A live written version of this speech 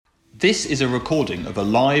This is a recording of a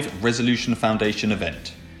live Resolution Foundation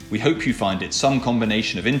event. We hope you find it some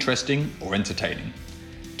combination of interesting or entertaining.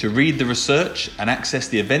 To read the research and access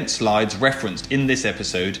the event slides referenced in this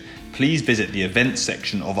episode, please visit the events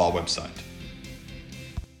section of our website.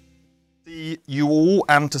 You all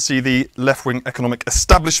and to see the left-wing economic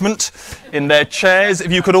establishment in their chairs.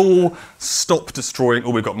 If you could all stop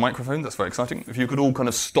destroying, we've got microphones, that's very exciting. If you could all kind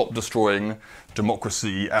of stop destroying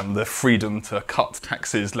democracy and the freedom to cut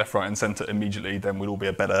taxes left, right and centre immediately, then we'll all be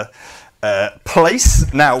a better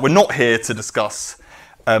place. Now, we're not here to discuss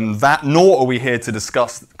that, nor are we here to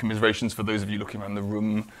discuss commiserations for those of you looking around the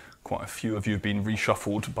room. Quite a few of you have been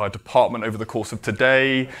reshuffled by department over the course of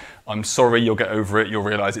today. I'm sorry, you'll get over it. You'll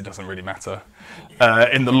realise it doesn't really matter.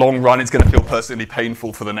 In the long run, it's going to feel personally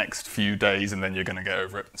painful for the next few days, and then you're going to get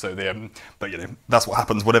over it. So, but that's what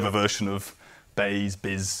happens. Whatever version of Bays,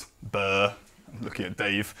 Biz, Burr, I'm looking at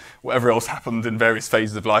Dave, whatever else happened in various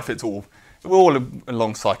phases of life, we're all a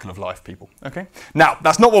long cycle of life, people. Okay. Now,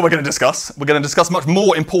 that's not what we're going to discuss. We're going to discuss much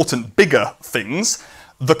more important, bigger things.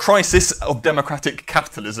 The Crisis of Democratic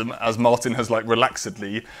Capitalism, as Martin has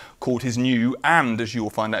relaxedly called his new, and as you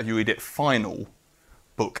will find out if you read it, final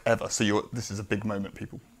book ever. So this is a big moment,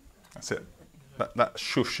 people. That's it. That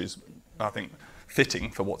shush is, I think,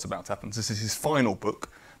 fitting for what's about to happen. This is his final book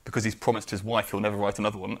because he's promised his wife he'll never write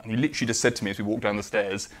another one. And he literally just said to me as we walked down the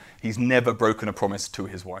stairs, he's never broken a promise to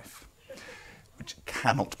his wife, which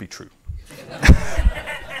cannot be true.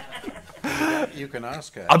 You can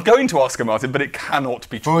ask her. I'm going to ask her, Martin, but it cannot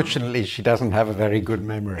be true. Fortunately, she doesn't have a very good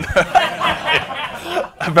memory.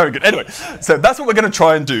 Very good. Anyway, so that's what we're going to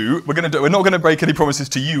try and do. We're not going to break any promises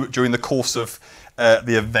to you during the course of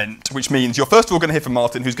the event, which means you're first of all going to hear from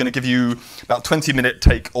Martin, who's going to give you about 20-minute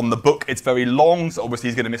take on the book. It's very long, so obviously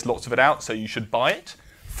he's going to miss lots of it out, so you should buy it.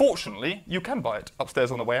 Fortunately, you can buy it upstairs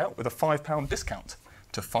on the way out with a £5 discount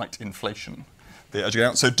to fight inflation.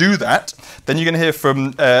 So do that. Then you're going to hear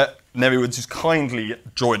from Neri Woods, who's kindly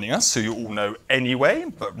joining us, who you all know anyway,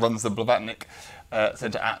 but runs the Blavatnik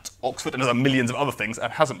Centre at Oxford and does millions of other things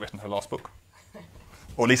and hasn't written her last book.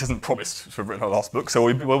 Or at least hasn't promised to have written her last book. So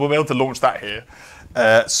we'll be able to launch that here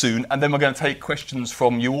soon. And then we're going to take questions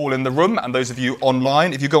from you all in the room and those of you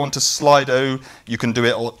online. If you go onto Slido, you can do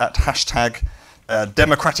it at hashtag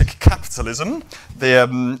Democratic Capitalism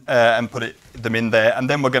and put them in there. And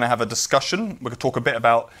then we're going to have a discussion. We're going to talk a bit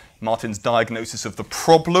about Martin's diagnosis of the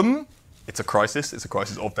problem. It's a crisis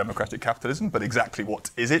of democratic capitalism, but exactly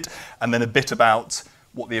what is it? And then a bit about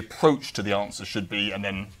what the approach to the answer should be, and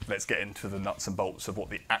then let's get into the nuts and bolts of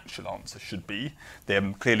what the actual answer should be.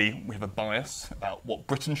 Clearly, we have a bias about what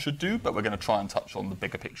Britain should do, but we're going to try and touch on the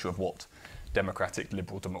bigger picture of what democratic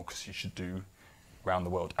liberal democracy should do around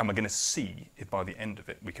the world. And we're going to see if by the end of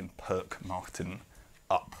it we can perk Martin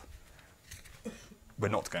up. We're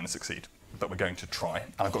not going to succeed, but we're going to try.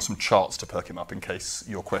 And I've got some charts to perk him up in case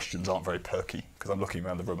your questions aren't very perky, because I'm looking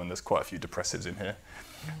around the room and there's quite a few depressives in here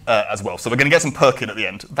as well. So we're going to get some perk in at the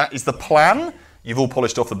end. That is the plan. You've all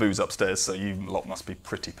polished off the booze upstairs, so you lot must be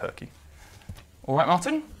pretty perky. All right,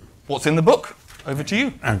 Martin, what's in the book? Over to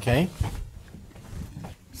you. Okay.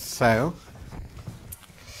 So,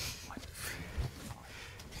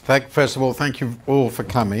 first of all, thank you all for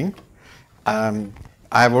coming.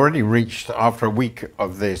 I've already reached, after a week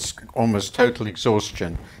of this, almost total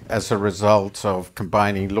exhaustion as a result of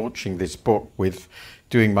launching this book with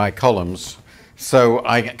doing my columns. So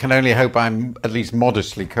I can only hope I'm at least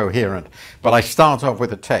modestly coherent. But I start off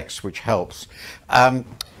with a text, which helps.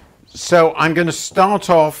 So I'm going to start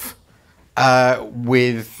off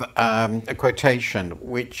with a quotation,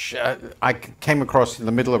 which I came across in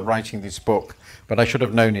the middle of writing this book, but I should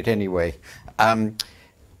have known it anyway. And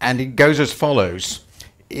it goes as follows.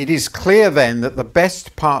 It is clear then that the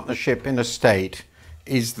best partnership in a state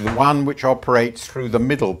is the one which operates through the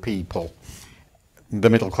middle people, the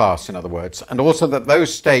middle class in other words, and also that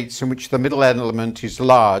those states in which the middle element is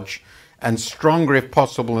large and stronger if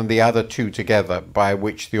possible than the other two together, by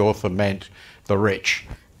which the author meant the rich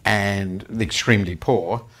and the extremely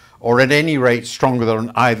poor, or at any rate stronger than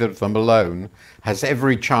either of them alone, have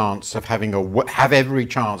every chance of having a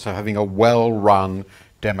well-run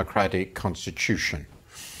democratic constitution.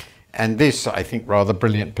 And this, I think, rather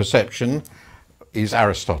brilliant perception is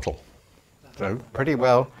Aristotle. So pretty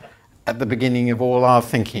well at the beginning of all our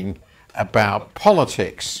thinking about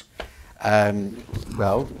politics.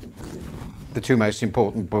 Well, the two most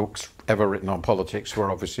important books ever written on politics were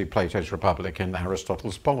obviously Plato's Republic and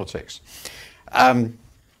Aristotle's Politics. And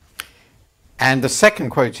the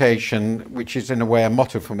second quotation, which is in a way a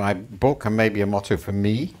motto for my book and maybe a motto for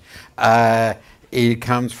me, It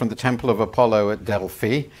comes from the Temple of Apollo at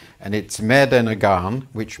Delphi, and it's Merdenagan,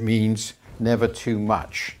 which means never too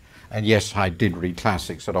much. And yes, I did read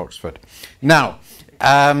classics at Oxford. Now,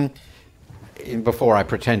 before I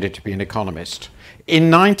pretended to be an economist.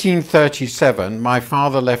 In 1937, my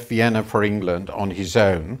father left Vienna for England on his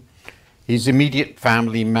own. His immediate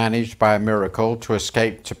family managed by a miracle to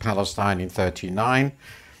escape to Palestine in 1939.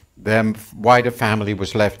 Their wider family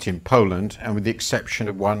was left in Poland, and with the exception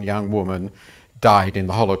of one young woman, died in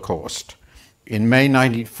the Holocaust. In May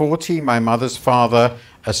 1940, my mother's father,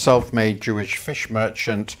 a self-made Jewish fish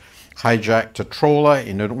merchant, hijacked a trawler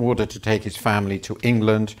in order to take his family to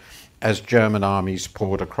England as German armies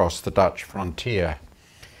poured across the Dutch frontier.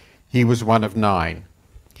 He was one of 9.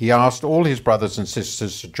 He asked all his brothers and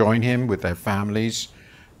sisters to join him with their families.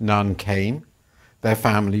 None came. Their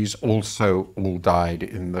families also all died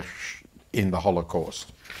in the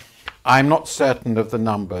Holocaust. I'm not certain of the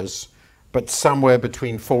numbers, but somewhere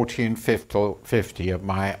between 40 and 50 of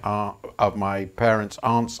my parents'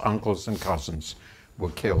 aunts, uncles, and cousins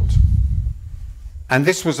were killed. And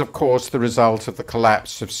this was, of course, the result of the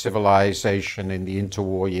collapse of civilization in the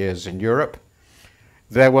interwar years in Europe.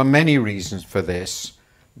 There were many reasons for this,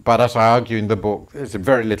 but as I argue in the book, there's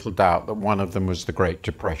very little doubt that one of them was the Great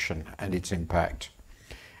Depression and its impact.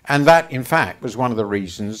 And that, in fact, was one of the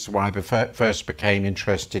reasons why I first became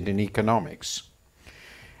interested in economics.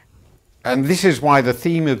 And this is why the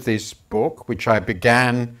theme of this book, which I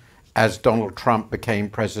began as Donald Trump became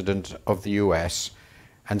president of the US,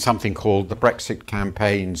 and something called the Brexit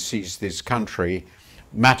campaign seized this country,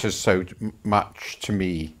 matters so much to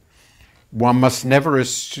me. One must never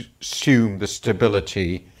assume the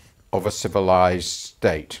stability of a civilized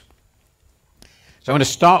state. So I'm going to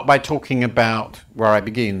start by talking about, where I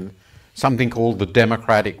begin, something called the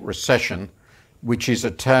democratic recession, which is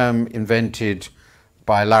a term invented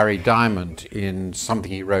by Larry Diamond in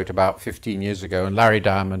something he wrote about 15 years ago. And Larry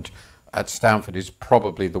Diamond at Stanford is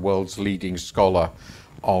probably the world's leading scholar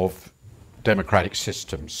of democratic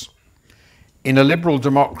systems. In a liberal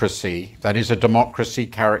democracy, that is a democracy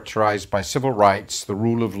characterized by civil rights, the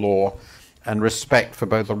rule of law, and respect for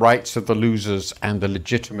both the rights of the losers and the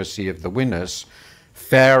legitimacy of the winners,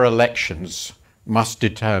 fair elections must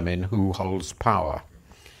determine who holds power.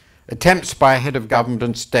 Attempts by a head of government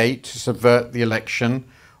and state to subvert the election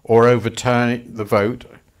or overturn the vote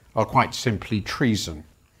are quite simply treason.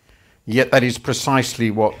 Yet that is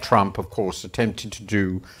precisely what Trump, of course, attempted to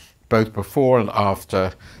do both before and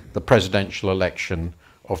after the presidential election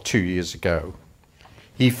of 2 years ago.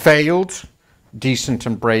 He failed. Decent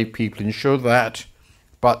and brave people ensure that.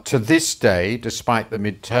 But to this day, despite the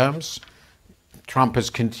midterms, Trump has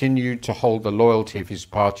continued to hold the loyalty of his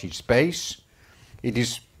party's base. It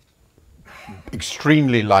is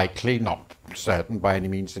extremely likely, not certain by any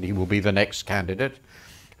means, that he will be the next candidate.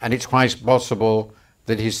 And it's quite possible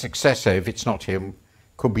that his successor, if it's not him,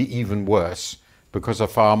 could be even worse because a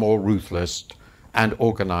far more ruthless and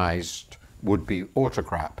organized would-be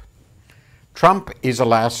autocrat. Trump is,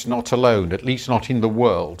 alas, not alone, at least not in the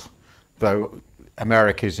world, though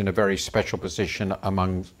America is in a very special position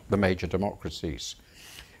among the major democracies.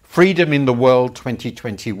 Freedom in the World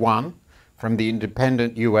 2021 from the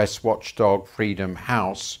independent US watchdog Freedom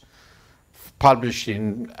House, published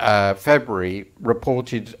in February,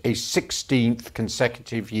 reported a 16th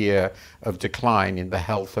consecutive year of decline in the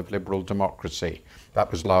health of liberal democracy.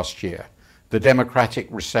 That was last year. The democratic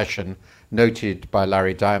recession noted by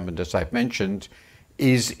Larry Diamond, as I've mentioned,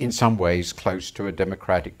 is in some ways close to a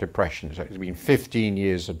democratic depression. So it's been 15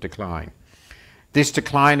 years of decline. This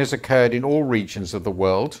decline has occurred in all regions of the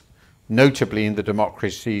world, notably in the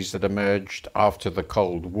democracies that emerged after the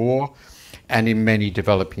Cold War and in many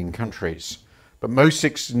developing countries. But most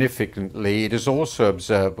significantly, it is also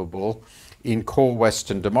observable in core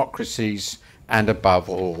Western democracies and above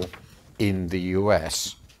all in the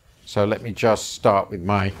US. So let me just start with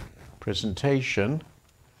my presentation,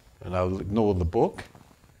 and I'll ignore the book,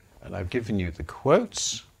 and I've given you the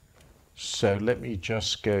quotes. So let me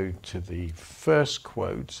just go to the first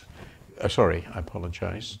quote. Sorry, I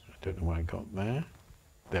apologize. I don't know where I got there.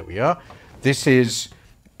 There we are. This is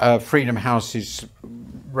Freedom House's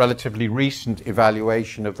relatively recent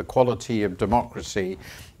evaluation of the quality of democracy,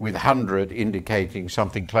 with 100 indicating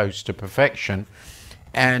something close to perfection.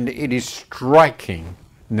 And it is striking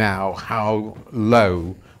now how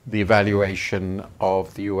low the evaluation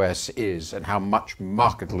of the US is, and how much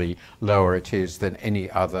markedly lower it is than any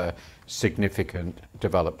other significant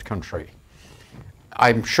developed country.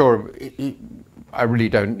 I'm sure I really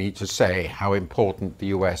don't need to say how important the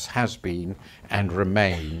US has been and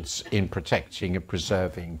remains in protecting and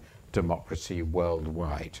preserving democracy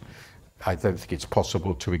worldwide. I don't think it's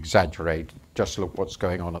possible to exaggerate. Just look what's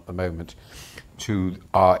going on at the moment to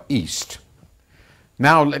our east.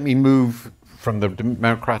 Now let me move from the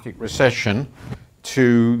democratic recession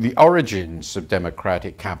to the origins of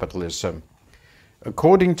democratic capitalism.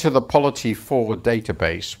 According to the Polity4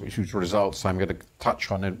 database, whose results I'm going to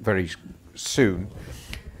touch on very soon,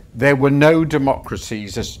 there were no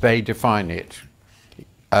democracies as they define it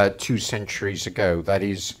 2 centuries ago. That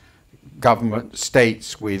is, government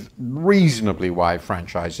states with reasonably wide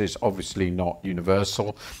franchises, obviously not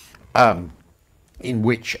universal, in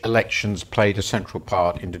which elections played a central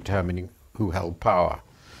part in determining who held power.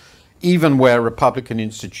 Even where republican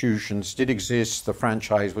institutions did exist, the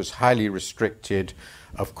franchise was highly restricted,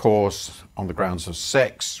 of course, on the grounds of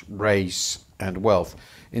sex, race, and wealth.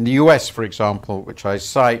 In the US, for example, which I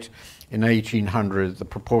cite, in 1800, the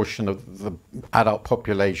proportion of the adult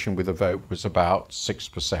population with a vote was about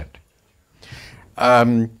 6%.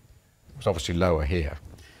 It's obviously lower here.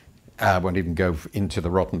 I won't even go into the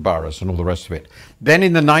rotten boroughs and all the rest of it. Then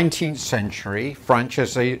in the 19th century,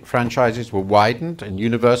 franchises were widened and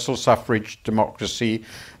universal suffrage democracy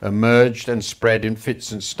emerged and spread in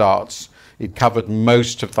fits and starts. It covered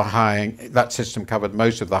most of the that system covered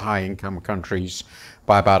most of the high-income countries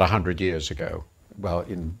by about 100 years ago. Well,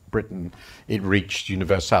 in Britain, it reached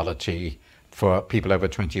universality for people over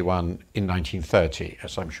 21 in 1930,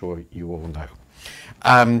 as I'm sure you all know.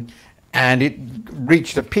 And it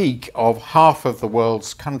reached a peak of half of the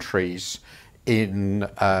world's countries in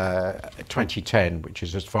 2010, which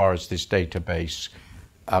is as far as this database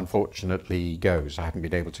unfortunately goes. I haven't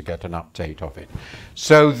been able to get an update of it.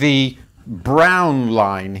 So the brown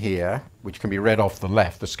line here, which can be read off the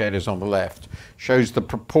left, the scale is on the left, shows the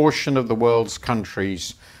proportion of the world's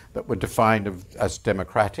countries that were defined as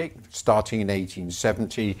democratic, starting in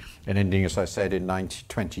 1870 and ending, as I said, in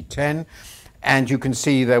 2010. And you can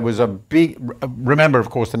see there was a big, remember,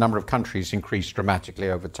 of course, the number of countries increased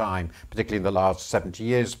dramatically over time, particularly in the last 70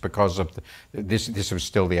 years, because of this was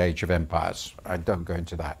still the age of empires. I don't go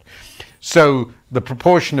into that. So the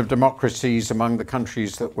proportion of democracies among the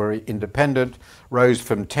countries that were independent rose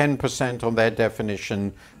from 10% on their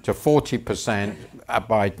definition to 40%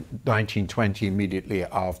 by 1920, immediately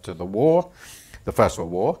after the war, the First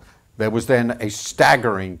World War. There was then a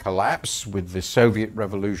staggering collapse with the Soviet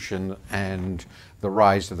Revolution and the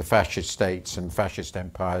rise of the fascist states and fascist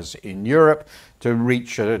empires in Europe to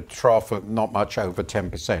reach a trough of not much over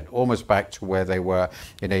 10%, almost back to where they were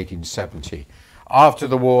in 1870. After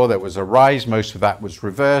the war, there was a rise. Most of that was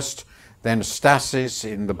reversed. Then a stasis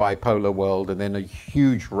in the bipolar world, and then a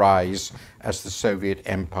huge rise as the Soviet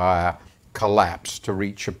Empire collapsed to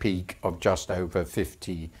reach a peak of just over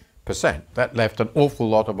 50%. That left an awful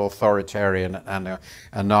lot of authoritarian and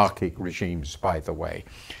anarchic regimes, by the way.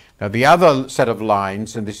 Now, the other set of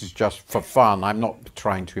lines, and this is just for fun, I'm not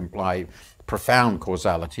trying to imply profound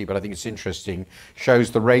causality, but I think it's interesting,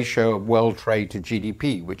 shows the ratio of world trade to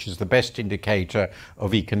GDP, which is the best indicator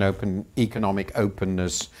of economic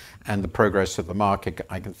openness and the progress of the market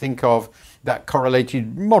I can think of. That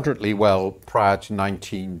correlated moderately well prior to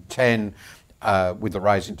 1910 with the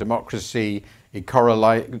rise in democracy. It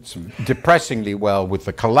correlates depressingly well with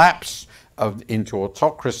the collapse into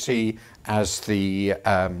autocracy as the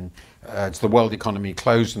world economy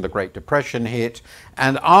closed and the Great Depression hit.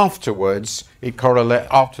 And afterwards,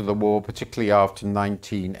 after the war, particularly after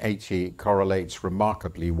 1980, it correlates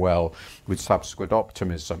remarkably well with subsequent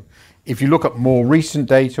optimism. If you look at more recent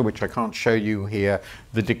data, which I can't show you here,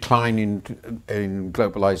 the decline in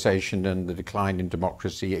globalization and the decline in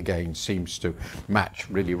democracy, again, seems to match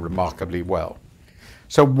really remarkably well.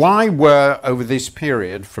 So why were, over this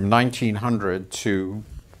period, from 1900 to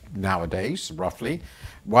nowadays, roughly,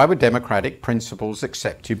 why were democratic principles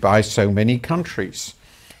accepted by so many countries?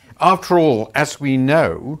 After all, as we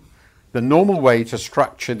know, the normal way to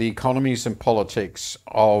structure the economies and politics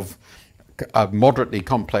of moderately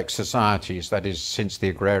complex societies, that is, since the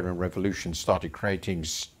agrarian revolution started creating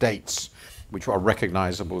states, which are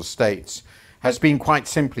recognizable states, has been quite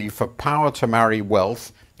simply for power to marry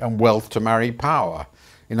wealth and wealth to marry power.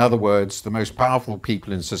 In other words, the most powerful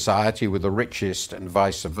people in society were the richest and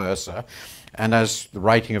vice versa. And as the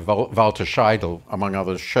writing of Walter Scheidel, among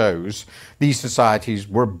others, shows, these societies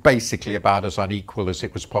were basically about as unequal as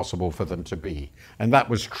it was possible for them to be. And that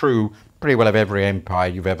was true pretty well of every empire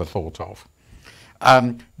you've ever thought of.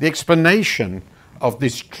 The explanation of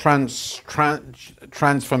this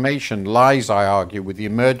transformation lies, I argue, with the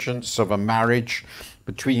emergence of a marriage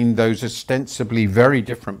between those ostensibly very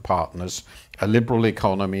different partners, a liberal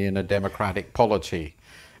economy and a democratic polity.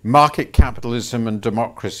 Market capitalism and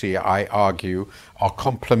democracy, I argue, are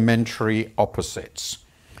complementary opposites.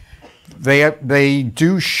 They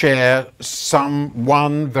do share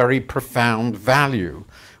one very profound value,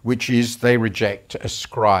 which is they reject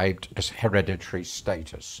ascribed as hereditary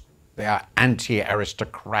status. They are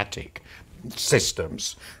anti-aristocratic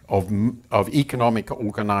systems of economic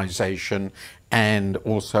organization and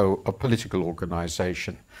also of political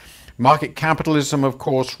organization. Market capitalism, of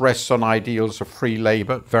course, rests on ideals of free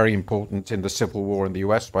labor, very important in the Civil War in the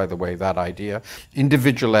US, by the way, that idea.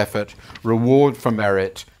 Individual effort, reward for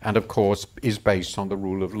merit, and of course is based on the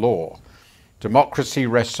rule of law. Democracy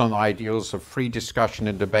rests on ideals of free discussion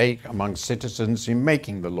and debate among citizens in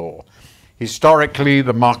making the law. Historically,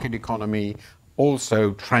 the market economy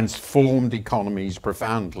also transformed economies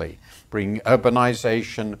profoundly, bringing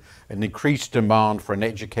urbanization, an increased demand for an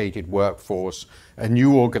educated workforce, a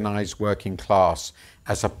new organized working class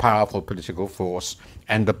as a powerful political force,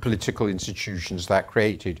 and the political institutions that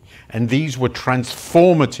created. And these were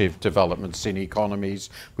transformative developments in economies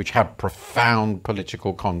which had profound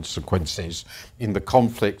political consequences in the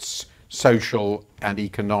conflicts, social and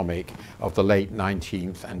economic, of the late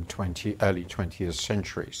 19th and early 20th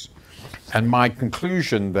centuries. And my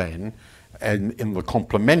conclusion then, and in the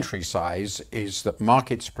complementary size, is that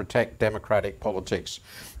markets protect democratic politics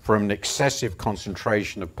from an excessive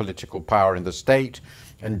concentration of political power in the state,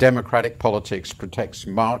 and democratic politics protects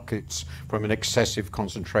markets from an excessive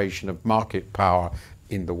concentration of market power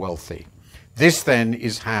in the wealthy. This then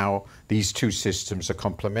is how these two systems are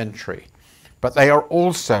complementary, but they are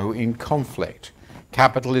also in conflict.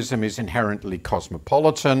 Capitalism is inherently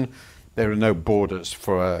cosmopolitan. There are no borders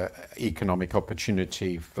for economic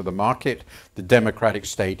opportunity for the market. The democratic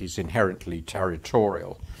state is inherently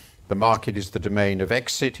territorial. The market is the domain of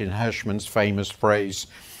exit. In Hirschman's famous phrase,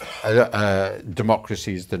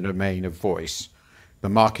 democracy is the domain of voice. The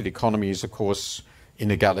market economy is, of course,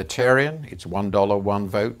 inegalitarian. It's $1, one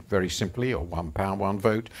vote, very simply, or £1, one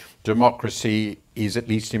vote. Democracy is, at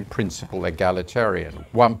least in principle, egalitarian.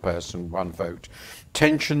 One person, one vote.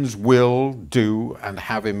 Tensions will, do, and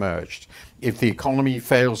have emerged. If the economy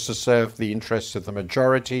fails to serve the interests of the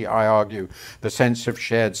majority, I argue, the sense of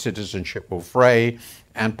shared citizenship will fray,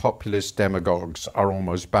 and populist demagogues are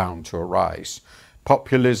almost bound to arise.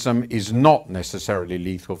 Populism is not necessarily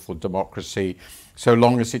lethal for democracy, so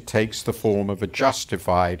long as it takes the form of a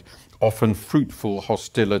justified, often fruitful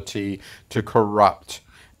hostility to corrupt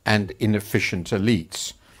and inefficient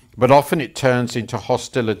elites. But often it turns into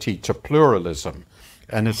hostility to pluralism,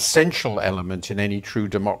 an essential element in any true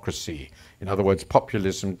democracy. In other words,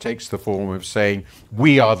 populism takes the form of saying,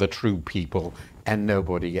 we are the true people and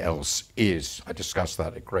nobody else is. I discussed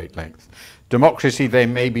that at great length. Democracy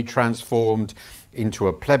then may be transformed into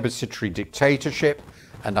a plebiscitary dictatorship,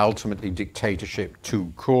 and ultimately dictatorship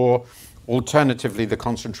tout court. Alternatively, the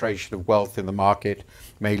concentration of wealth in the market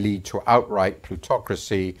may lead to outright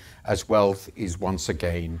plutocracy, as wealth is once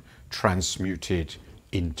again transmuted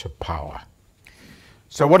into power.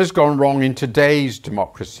 So what has gone wrong in today's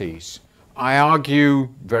democracies? I argue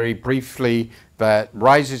very briefly that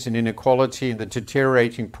rises in inequality and the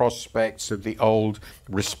deteriorating prospects of the old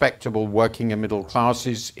respectable working and middle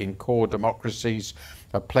classes in core democracies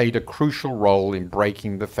have played a crucial role in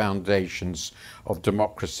breaking the foundations of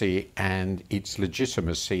democracy and its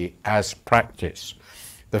legitimacy as practice.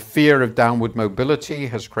 The fear of downward mobility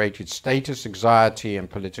has created status anxiety and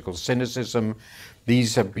political cynicism.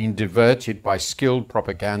 These have been diverted by skilled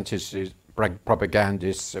propagandists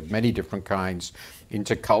of many different kinds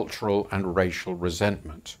into cultural and racial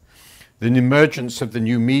resentment. The emergence of the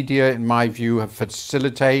new media, in my view, have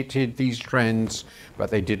facilitated these trends,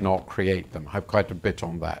 but they did not create them. I have quite a bit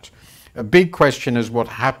on that. A big question is what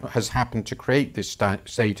has happened to create this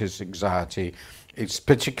status anxiety. It's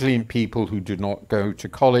particularly in people who do not go to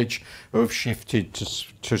college, who have shifted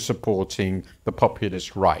to supporting the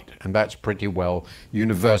populist right. And that's pretty well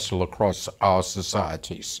universal across our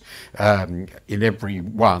societies. In every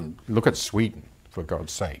one, look at Sweden, for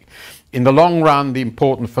God's sake. In the long run, the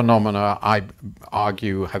important phenomena, I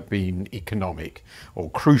argue, have been economic or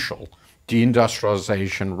crucial.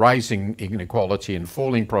 Deindustrialization, rising inequality and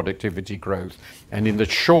falling productivity growth, and in the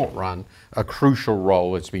short run, a crucial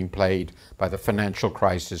role has been played by the financial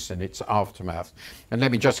crisis and its aftermath. And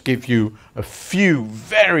let me just give you a few,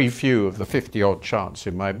 very few of the 50-odd charts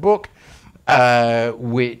in my book,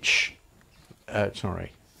 which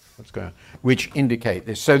indicate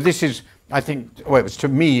this. So this is, I think, well, to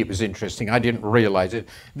me it was interesting. I didn't realize it.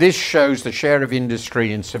 This shows the share of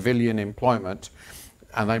industry in civilian employment,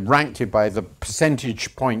 and I ranked it by the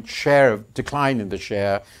percentage point share of decline in the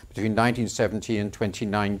share between 1970 and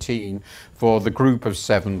 2019 for the group of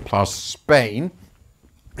 7 plus Spain.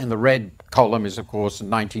 And the red column is, of course,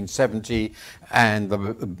 1970, and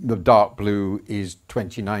the dark blue is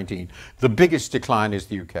 2019. The biggest decline is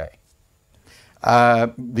the UK.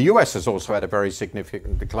 The US has also had a very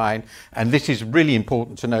significant decline, and this is really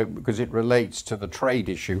important to note because it relates to the trade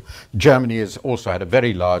issue. Germany has also had a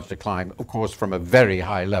very large decline, of course, from a very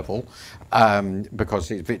high level because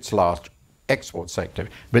of its large export sector.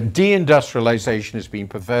 But deindustrialization has been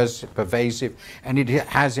pervasive, and it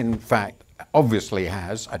has, in fact, obviously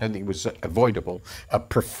has, I don't think it was avoidable, a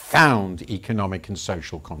profound economic and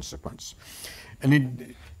social consequence. And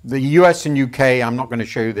in the US and UK, I'm not going to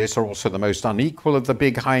show you this, are also the most unequal of the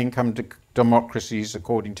big high-income democracies,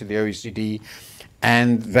 according to the OECD,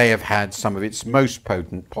 and they have had some of its most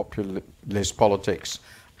potent populist politics.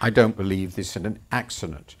 I don't believe this is an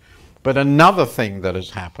accident. But another thing that has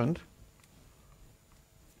happened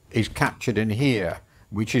is captured in here,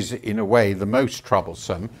 which is in a way the most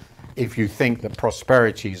troublesome if you think that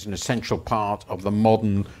prosperity is an essential part of the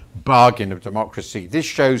modern bargain of democracy. This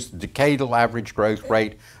shows the decadal average growth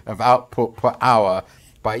rate of output per hour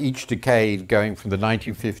by each decade going from the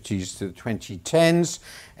 1950s to the 2010s,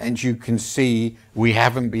 and you can see we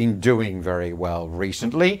haven't been doing very well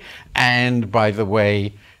recently. And by the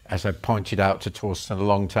way, as I pointed out to Torsten a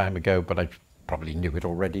long time ago, but I probably knew it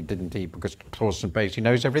already, didn't he? Because Torsten basically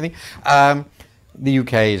knows everything. The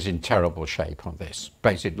UK is in terrible shape on this.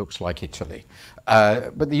 Basically, it looks like Italy.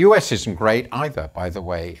 But the US isn't great either, by the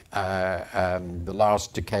way. The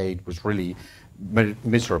last decade was really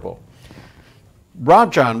miserable.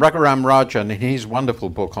 Raghuram Rajan, in his wonderful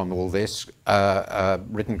book on all this,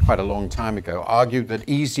 written quite a long time ago, argued that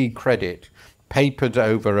easy credit papered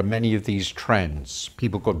over many of these trends.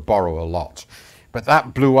 People could borrow a lot. But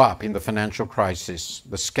that blew up in the financial crisis.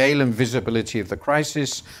 The scale and visibility of the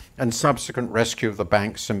crisis and subsequent rescue of the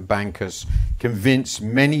banks and bankers convinced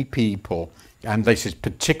many people, and this is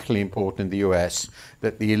particularly important in the US,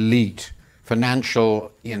 that the elite,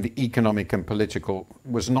 financial and economic and political,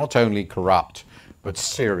 was not only corrupt, but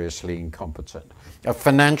seriously incompetent. A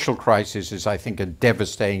financial crisis is, I think, a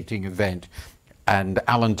devastating event. And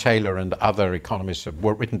Alan Taylor and other economists have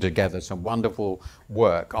written together some wonderful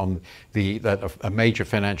work on that a major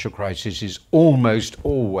financial crisis is almost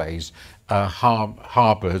always a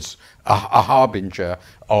harbinger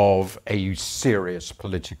of a serious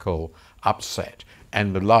political upset.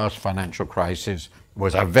 And the last financial crisis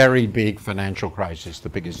was a very big financial crisis, the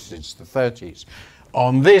biggest since the 30s.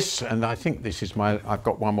 On this, and I think this is I've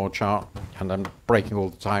got one more chart, and I'm breaking all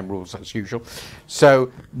the time rules as usual. So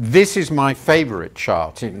this is my favorite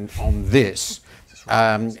chart on this,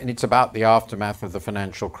 and it's about the aftermath of the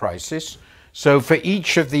financial crisis. So for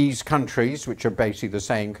each of these countries, which are basically the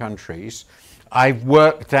same countries, I've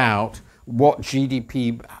worked out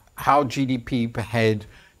how GDP per head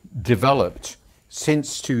developed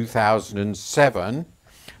since 2007,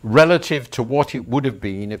 relative to what it would have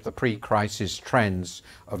been if the pre-crisis trends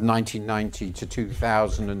of 1990 to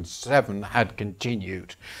 2007 had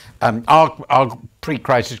continued. Our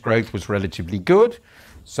pre-crisis growth was relatively good,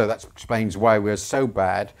 so that explains why we're so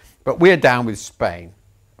bad, but we're down with Spain,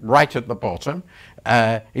 right at the bottom.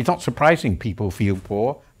 It's not surprising people feel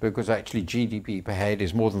poor, because actually GDP per head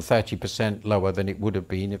is more than 30% lower than it would have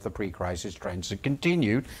been if the pre-crisis trends had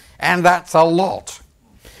continued, and that's a lot.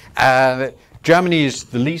 Germany is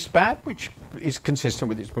the least bad, which is consistent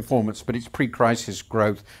with its performance, but its pre-crisis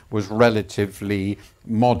growth was relatively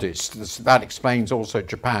modest. That explains also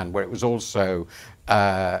Japan, where it was also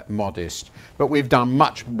modest. But we've done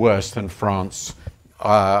much worse than France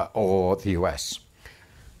or the US.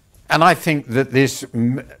 And I think that this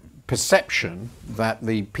perception that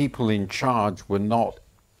the people in charge were not,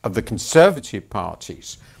 of the conservative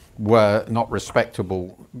parties, were not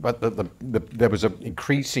respectable, but that there was an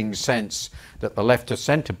increasing sense that the left of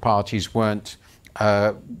centre parties weren't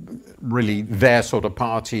really their sort of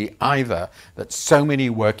party either, that so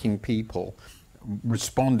many working people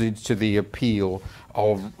responded to the appeal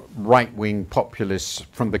of right-wing populists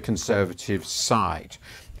from the conservative side.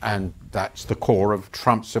 And that's the core of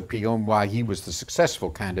Trump's appeal and why he was the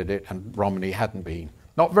successful candidate and Romney hadn't been.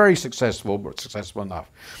 Not very successful, but successful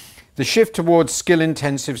enough. The shift towards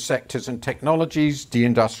skill-intensive sectors and technologies,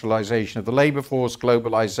 deindustrialization of the labor force,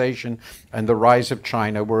 globalization, and the rise of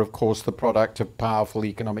China were, of course, the product of powerful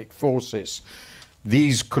economic forces.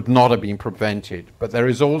 These could not have been prevented. But there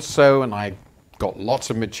is also, and I got lots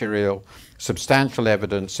of material, substantial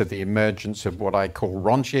evidence of the emergence of what I call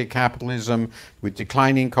rentier capitalism, with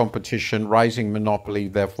declining competition, rising monopoly,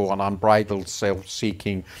 therefore an unbridled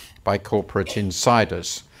self-seeking by corporate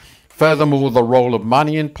insiders. Furthermore, the role of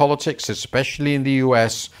money in politics, especially in the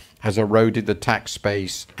US, has eroded the tax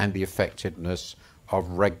base and the effectiveness of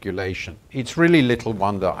regulation. It's really little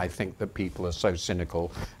wonder, I think, that people are so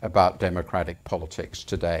cynical about democratic politics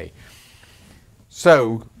today.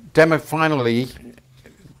 So, finally,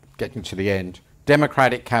 getting to the end,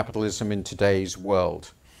 democratic capitalism in today's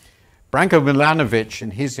world. Branko Milanovic,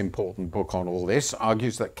 in his important book on all this,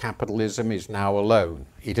 argues that capitalism is now alone.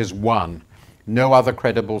 It has won. No other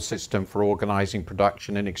credible system for organizing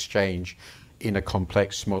production and exchange in a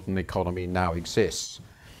complex modern economy now exists.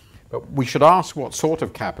 But we should ask what sort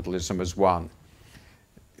of capitalism has won.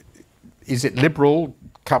 Is it liberal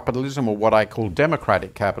capitalism, or what I call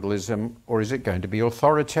democratic capitalism, or is it going to be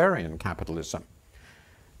authoritarian capitalism?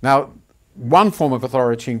 Now, one form of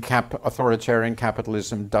authoritarian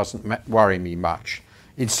capitalism doesn't worry me much.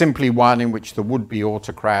 It's simply one in which the would-be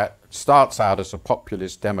autocrat starts out as a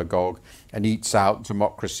populist demagogue and eats out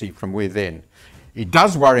democracy from within. It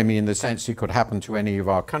does worry me in the sense it could happen to any of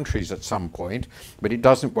our countries at some point, but it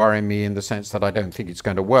doesn't worry me in the sense that I don't think it's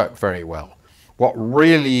going to work very well. What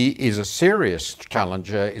really is a serious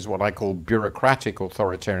challenger is what I call bureaucratic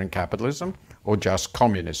authoritarian capitalism, or just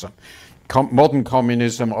communism. Modern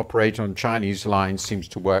communism operating on Chinese lines seems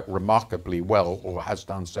to work remarkably well, or has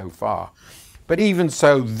done so far. But even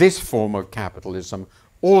so, this form of capitalism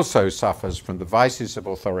also suffers from the vices of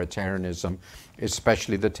authoritarianism,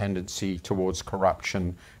 especially the tendency towards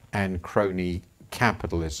corruption and crony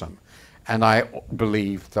capitalism. And I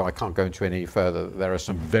believe, though I can't go into any further, that there are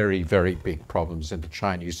some very, very big problems in the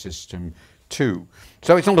Chinese system too.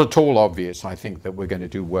 So it's not at all obvious, I think, that we're going to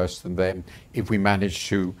do worse than them if we manage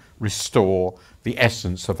to restore the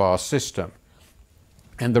essence of our system.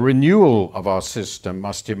 And the renewal of our system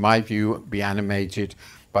must, in my view, be animated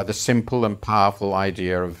by the simple and powerful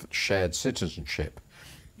idea of shared citizenship.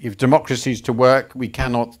 If democracy is to work, we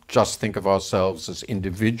cannot just think of ourselves as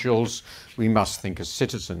individuals, we must think as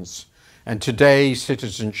citizens. And today,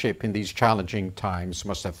 citizenship in these challenging times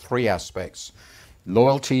must have three aspects: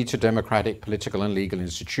 loyalty to democratic, political and legal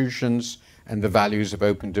institutions and the values of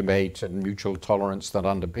open debate and mutual tolerance that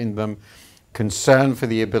underpin them, concern for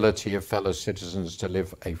the ability of fellow citizens to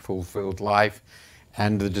live a fulfilled life,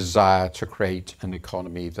 and the desire to create an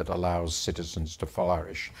economy that allows citizens to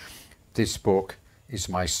flourish. This book is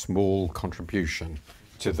my small contribution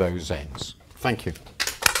to those ends. Thank you.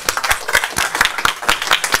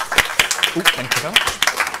 Thank you very much.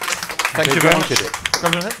 Thank you very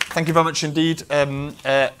much. Thank you very much indeed,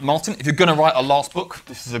 Martin. If you're going to write a last book,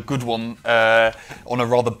 this is a good one on a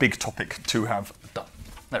rather big topic to have done.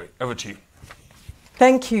 Mary, over to you.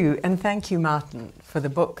 Thank you, and thank you, Martin, for the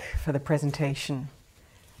book, for the presentation.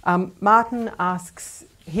 Martin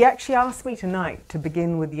he actually asked me tonight to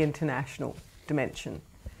begin with the international dimension.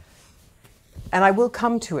 And I will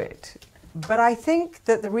come to it. But I think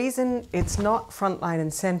that the reason it's not frontline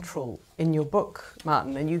and central in your book,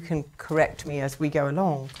 Martin, and you can correct me as we go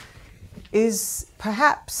along, is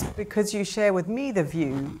perhaps because you share with me the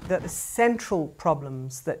view that the central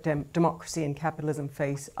problems that democracy and capitalism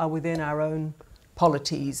face are within our own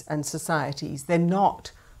polities and societies. They're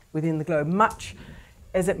not within the globe, much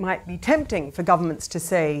as it might be tempting for governments to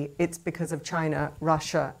say it's because of China,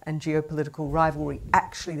 Russia, and geopolitical rivalry.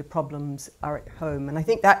 Actually, the problems are at home. And I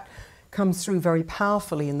think that comes through very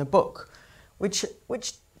powerfully in the book, which,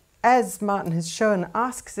 as Martin has shown,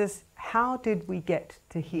 asks us, how did we get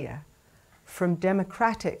to here? From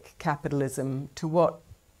democratic capitalism to what,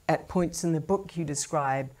 at points in the book, you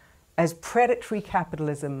describe as predatory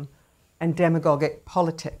capitalism and demagogic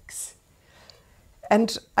politics.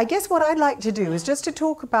 And I guess what I'd like to do is just to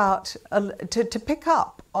talk about, to pick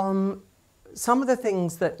up on some of the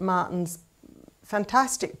things that Martin's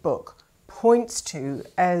fantastic book points to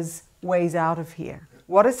as ways out of here.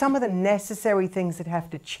 What are some of the necessary things that have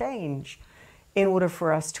to change in order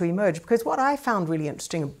for us to emerge? Because what I found really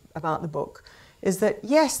interesting about the book is that,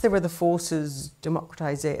 yes, there are the forces,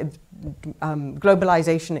 democratization,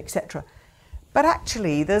 globalization, etc. But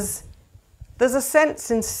actually, there's a sense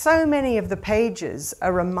in so many of the pages,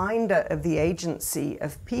 a reminder of the agency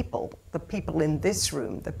of people, the people in this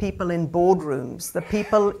room, the people in boardrooms, the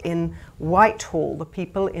people in Whitehall, the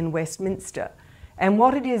people in Westminster, and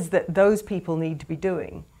what it is that those people need to be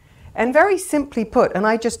doing. And very simply put, and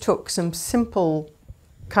I just took some simple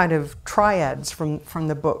kind of triads from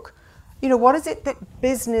the book, what is it that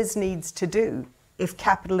business needs to do if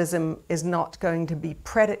capitalism is not going to be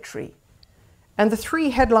predatory? And the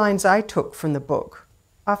three headlines I took from the book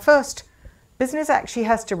are, first, business actually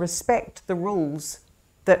has to respect the rules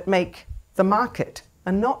that make the market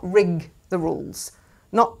and not rig the rules,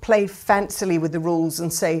 not play fancily with the rules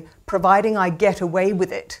and say, providing I get away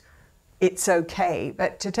with it, it's okay,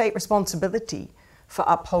 but to take responsibility for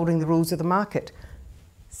upholding the rules of the market.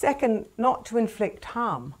 Second, not to inflict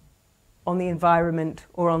harm on the environment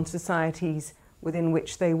or on societies within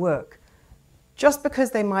which they work. Just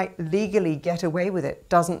because they might legally get away with it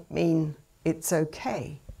doesn't mean it's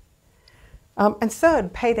okay. And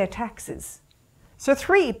third, pay their taxes. So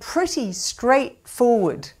three pretty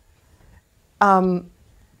straightforward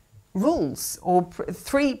rules, or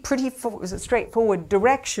three pretty straightforward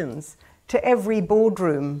directions to every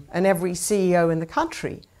boardroom and every CEO in the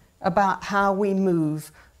country about how we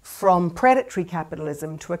move from predatory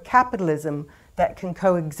capitalism to a capitalism that can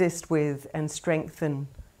coexist with and strengthen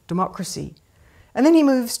democracy. And then he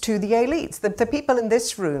moves to the elites, the people in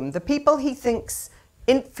this room, the people he thinks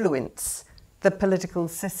influence the political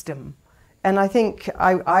system. And I think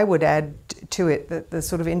I would add to it that the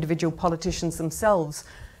sort of individual politicians themselves.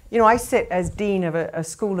 You know, I sit as dean of a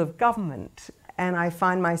school of government, and I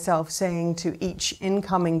find myself saying to each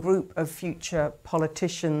incoming group of future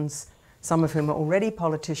politicians, some of whom are already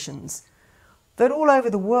politicians, that all over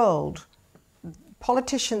the world,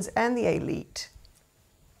 politicians and the elite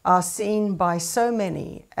are seen by so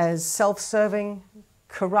many as self-serving,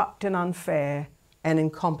 corrupt and unfair, and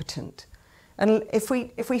incompetent. And if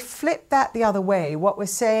we flip that the other way, what we're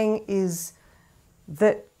saying is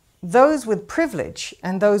that those with privilege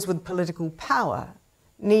and those with political power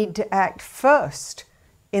need to act first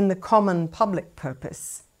in the common public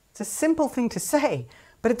purpose. It's a simple thing to say,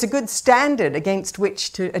 but it's a good standard against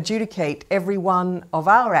which to adjudicate every one of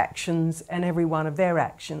our actions and every one of their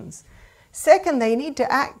actions. Second, they need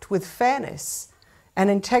to act with fairness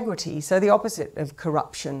and integrity, so the opposite of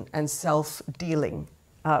corruption and self-dealing,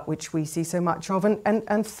 which we see so much of.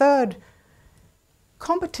 And third,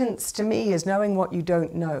 competence to me is knowing what you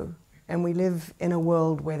don't know. And we live in a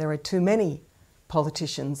world where there are too many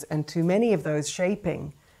politicians and too many of those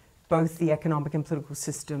shaping both the economic and political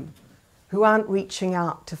system who aren't reaching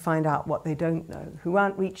out to find out what they don't know, who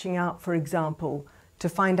aren't reaching out, for example, to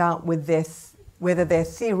find out whether the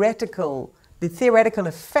theoretical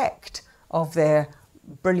effect of their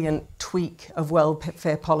brilliant tweak of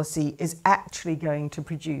welfare policy is actually going to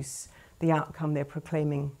produce the outcome they're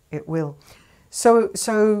proclaiming it will.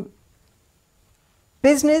 So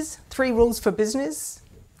business, three rules for business.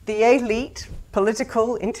 The elite,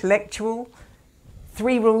 political, intellectual,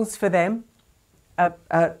 three rules for them.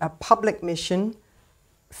 A public mission,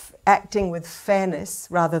 acting with fairness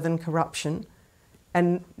rather than corruption,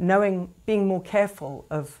 and being more careful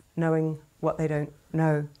of knowing what they don't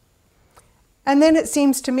know. And then it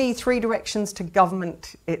seems to me three directions to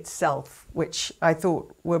government itself, which I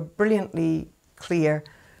thought were brilliantly clear,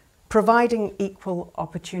 providing equal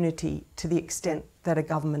opportunity to the extent that a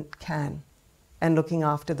government can, and looking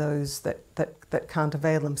after those that can't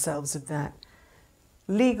avail themselves of that.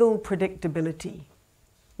 Legal predictability,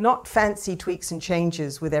 not fancy tweaks and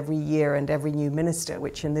changes with every year and every new minister,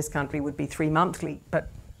 which in this country would be 3 monthly, but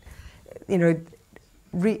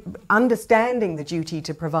understanding the duty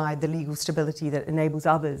to provide the legal stability that enables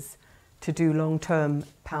others to do long-term,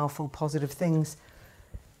 powerful, positive things.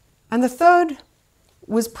 And the third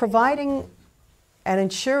was providing and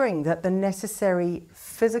ensuring that the necessary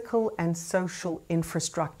physical and social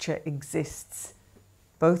infrastructure exists,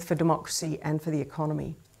 both for democracy and for the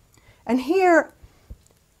economy. And here,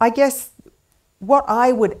 I guess, what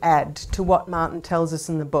I would add to what Martin tells us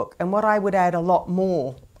in the book, and what I would add a lot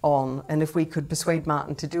more on, and if we could persuade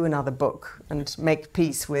Martin to do another book and make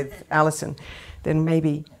peace with Alison, then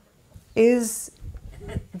maybe, is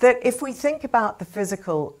that if we think about the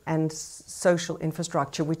physical and social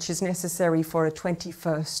infrastructure which is necessary for a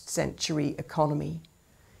 21st century economy,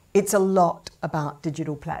 it's a lot about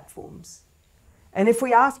digital platforms. And if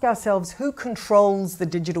we ask ourselves who controls the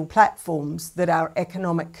digital platforms that our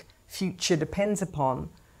economic future depends upon,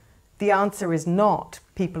 the answer is not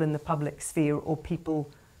people in the public sphere or people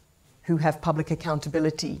who have public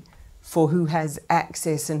accountability for who has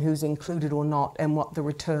access and who's included or not, and what the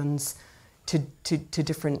returns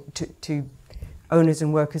to owners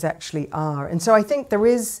and workers actually are. And so I think there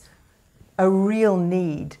is a real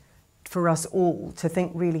need for us all to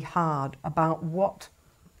think really hard about what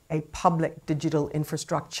a public digital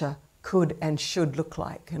infrastructure could and should look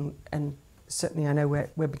like. And certainly I know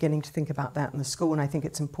we're beginning to think about that in the school, and I think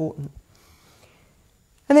it's important.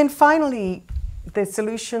 And then finally, the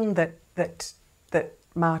solution that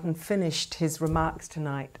Martin finished his remarks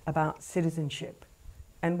tonight about citizenship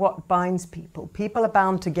and what binds people. People are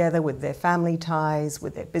bound together with their family ties,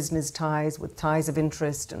 with their business ties, with ties of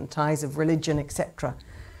interest and ties of religion, etc.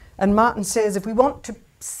 And Martin says if we want to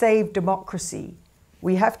save democracy,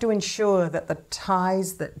 we have to ensure that the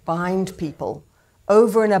ties that bind people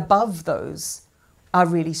over and above those are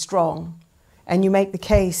really strong. And you make the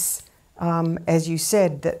case as you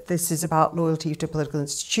said, that this is about loyalty to political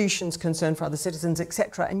institutions, concern for other citizens,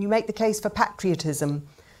 etc. And you make the case for patriotism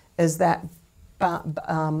as that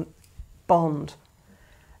bond.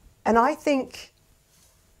 And I think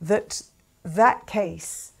that that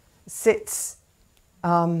case sits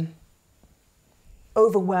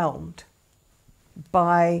overwhelmed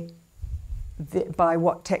by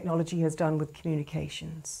what technology has done with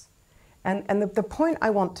communications. And the point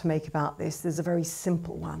I want to make about this is a very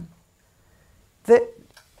simple one, that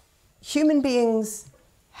human beings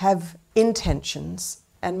have intentions,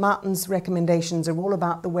 and Martin's recommendations are all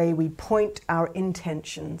about the way we point our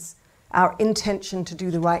intentions, our intention to do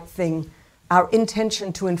the right thing, our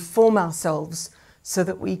intention to inform ourselves so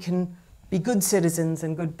that we can be good citizens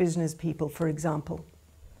and good business people, for example.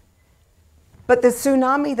 But the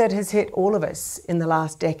tsunami that has hit all of us in the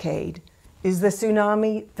last decade is the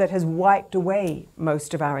tsunami that has wiped away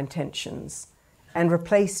most of our intentions and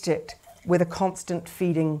replaced it with a constant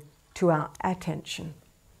feeding to our attention.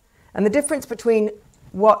 And the difference between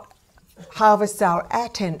what harvests our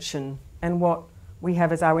attention and what we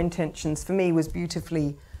have as our intentions, for me, was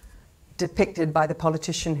beautifully depicted by the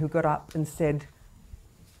politician who got up and said,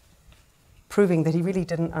 proving that he really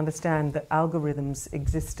didn't understand that algorithms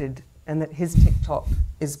existed and that his TikTok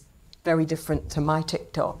is very different to my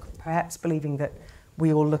TikTok, perhaps believing that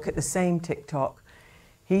we all look at the same TikTok.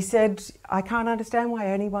 He said, I can't understand why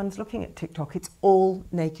anyone's looking at TikTok. It's all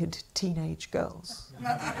naked teenage girls.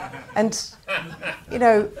 And, you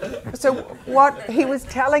know, so what he was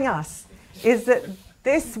telling us is that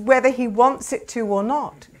this, whether he wants it to or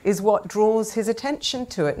not, is what draws his attention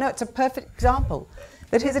to it. No, it's a perfect example.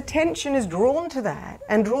 That his attention is drawn to that,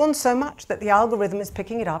 and drawn so much that the algorithm is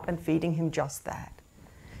picking it up and feeding him just that.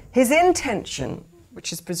 His intention,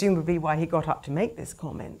 which is presumably why he got up to make this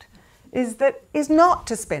comment, is not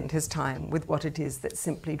to spend his time with what it is that's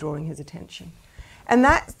simply drawing his attention. And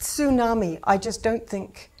that tsunami, I just don't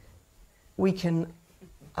think we can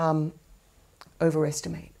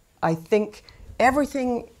overestimate. I think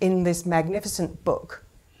everything in this magnificent book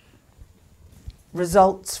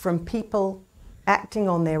results from people acting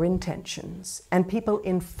on their intentions and people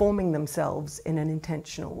informing themselves in an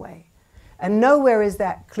intentional way. And nowhere is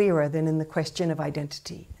that clearer than in the question of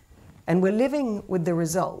identity. And we're living with the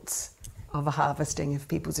results of a harvesting of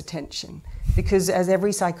people's attention. Because as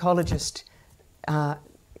every psychologist,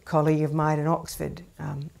 colleague of mine in Oxford,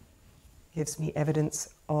 gives me evidence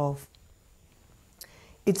of,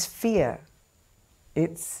 it's fear,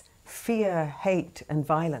 hate, and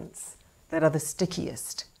violence that are the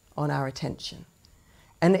stickiest on our attention.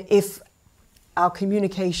 And if our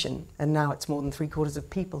communication, and now it's more than 3/4 of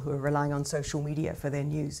people who are relying on social media for their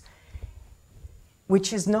news,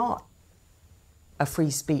 which is not a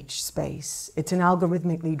free speech space, it's an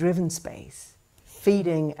algorithmically driven space,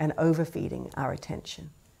 feeding and overfeeding our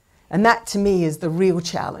attention. And that to me is the real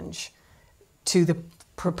challenge to the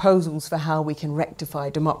proposals for how we can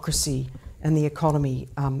rectify democracy and the economy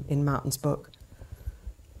in Martin's book.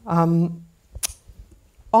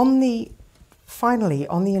 Finally,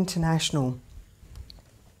 on the international,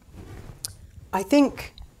 I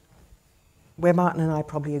think where Martin and I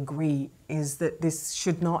probably agree is that this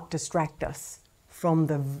should not distract us from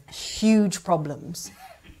the huge problems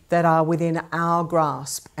that are within our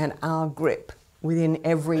grasp and our grip within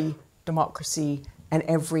every democracy and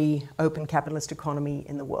every open capitalist economy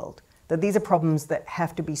in the world. That these are problems that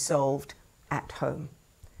have to be solved at home.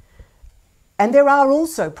 And there are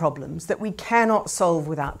also problems that we cannot solve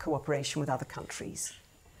without cooperation with other countries.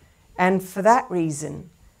 And for that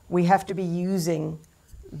reason, we have to be using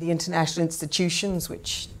the international institutions,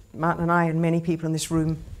 which Martin and I and many people in this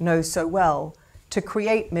room know so well, to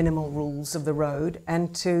create minimal rules of the road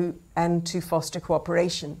and to foster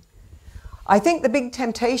cooperation. I think the big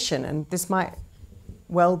temptation, and this might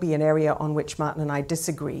well be an area on which Martin and I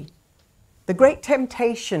disagree, the great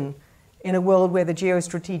temptation in a world where the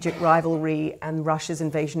geostrategic rivalry and Russia's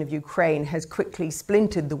invasion of Ukraine has quickly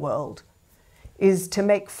splintered the world, is to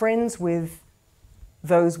make friends with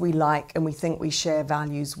those we like and we think we share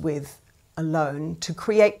values with alone, to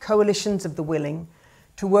create coalitions of the willing,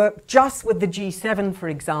 to work just with the G7, for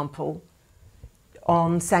example,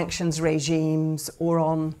 on sanctions regimes or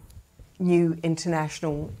on new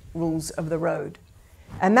international rules of the road.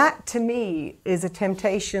 And that, to me, is a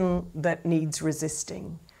temptation that needs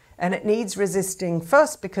resisting. And it needs resisting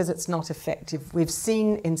first because it's not effective. We've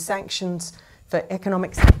seen in sanctions, for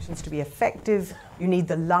economic sanctions to be effective, you need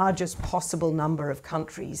the largest possible number of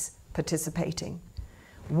countries participating.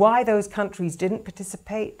 Why those countries didn't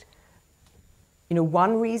participate? You know,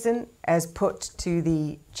 one reason, as put to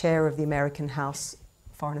the chair of the American House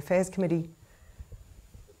Foreign Affairs Committee,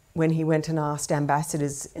 when he went and asked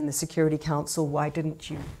ambassadors in the Security Council, why didn't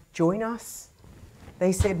you join us?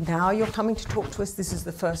 They said, now you're coming to talk to us, this is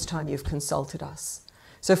the first time you've consulted us.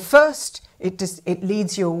 So first, it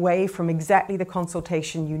leads you away from exactly the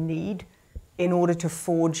consultation you need in order to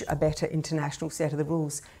forge a better international set of the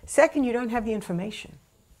rules. Second, you don't have the information.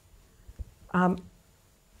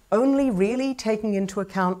 Only really taking into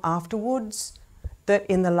account afterwards that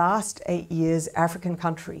in the last 8 years, African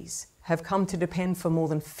countries have come to depend for more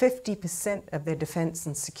than 50% of their defense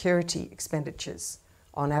and security expenditures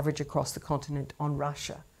on average across the continent on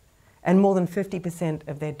Russia, and more than 50%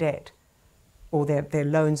 of their debt or their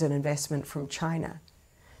loans and investment from China.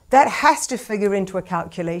 That has to figure into a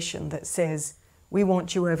calculation that says, we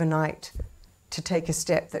want you overnight to take a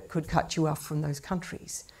step that could cut you off from those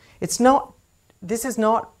countries. This is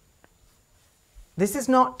not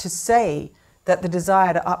to say that the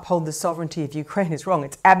desire to uphold the sovereignty of Ukraine is wrong.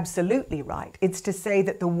 It's absolutely right. It's to say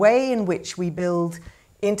that the way in which we build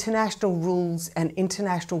international rules and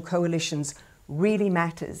international coalitions really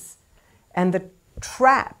matters. And the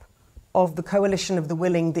trap of the coalition of the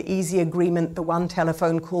willing, the easy agreement, the one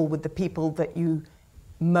telephone call with the people that you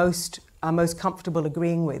are most comfortable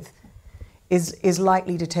agreeing with is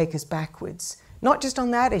likely to take us backwards. Not just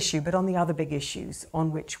on that issue, but on the other big issues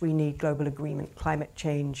on which we need global agreement, climate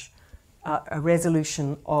change, a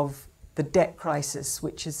resolution of the debt crisis,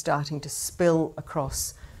 which is starting to spill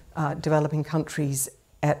across developing countries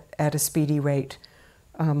at a speedy rate,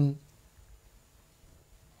 and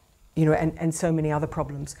so many other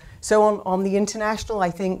problems. So on the international,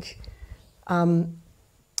 I think, I'll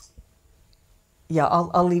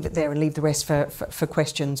leave it there and leave the rest for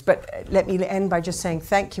questions. But let me end by just saying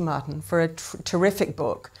thank you, Martin, for a terrific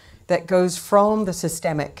book that goes from the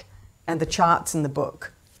systemic and the charts in the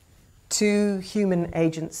book to human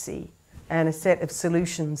agency and a set of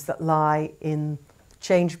solutions that lie in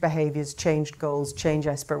changed behaviors, changed goals, changed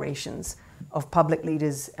aspirations of public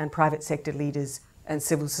leaders and private sector leaders and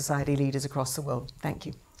civil society leaders across the world. Thank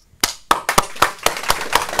you.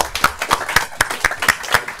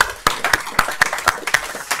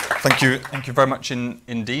 Thank you very much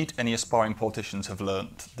indeed. Any aspiring politicians have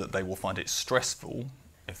learnt that they will find it stressful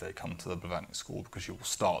if they come to the Blavatnik School, because you will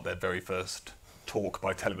start their very first talk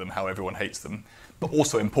by telling them how everyone hates them, but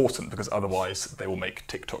also important because otherwise they will make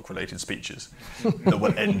TikTok-related speeches that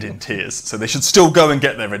will end in tears. So they should still go and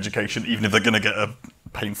get their education, even if they're going to get a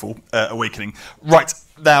painful awakening. Right,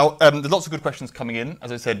 now, there's lots of good questions coming in.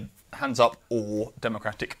 As I said, hands up or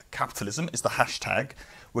democratic capitalism is the hashtag.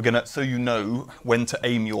 We're going to, so you know when to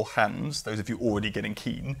aim your hands, those of you already getting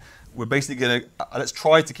keen, we're basically going to, let's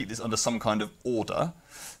try to keep this under some kind of order.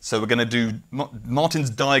 So we're going to do Martin's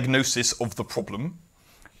diagnosis of the problem.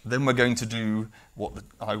 Then we're going to do what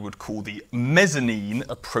I would call the mezzanine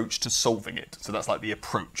approach to solving it. So that's like the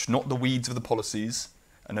approach, not the weeds of the policies.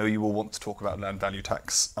 I know you will want to talk about land value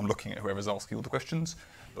tax. I'm looking at whoever's asking all the questions.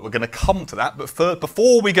 But we're going to come to that. But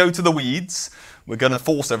before we go to the weeds, we're going to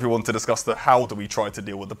force everyone to discuss the how do we try to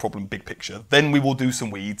deal with the problem big picture. Then we will do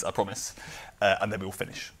some weeds, I promise. And then we will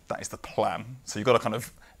finish. That is the plan. So you've got to kind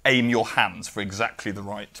of aim your hands for exactly the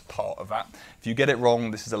right part of that. If you get it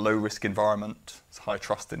wrong, this is a low-risk environment. It's high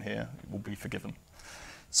trust in here. It will be forgiven.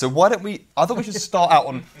 So why don't we, I thought we should start out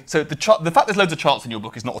on, so the fact there's loads of charts in your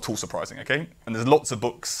book is not at all surprising, okay? And there's lots of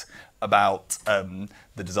books about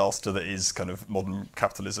the disaster that is kind of modern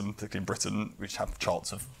capitalism, particularly in Britain, which have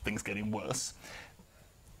charts of things getting worse.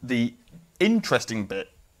 The interesting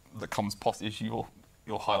bit that comes past is you're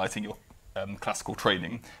highlighting your classical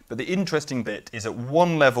training, but the interesting bit is at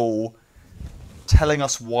one level telling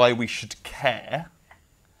us why we should care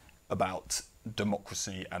about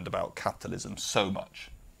democracy and about capitalism so much.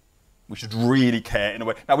 We should really care in a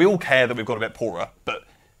way. Now, we all care that we've got a bit poorer, but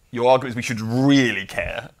your argument is we should really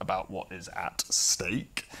care about what is at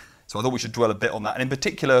stake. So I thought we should dwell a bit on that, and in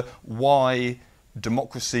particular, why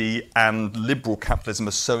democracy and liberal capitalism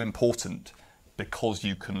are so important, because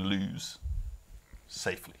you can lose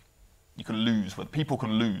safely. You can lose, well, people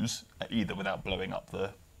can lose either without blowing up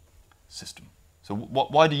the system. So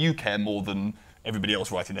why do you care more than everybody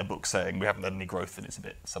else writing their books saying we haven't had any growth and it's a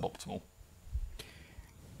bit suboptimal?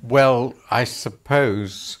 Well, I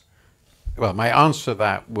suppose, my answer to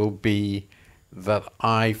that will be that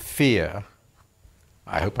I fear,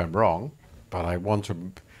 I hope I'm wrong, but I want to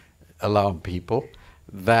alarm people,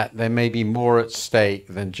 that there may be more at stake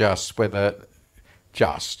than just whether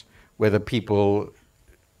people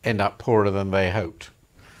end up poorer than they hoped.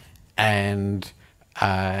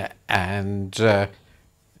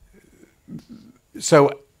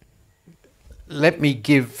 So let me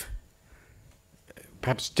give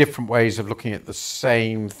perhaps different ways of looking at the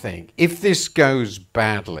same thing. If this goes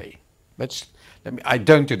badly, I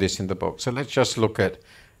don't do this in the book, so let's just look at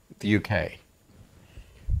the UK.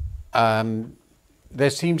 There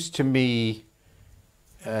seems to me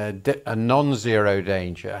a non-zero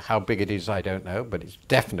danger. How big it is, I don't know, but it's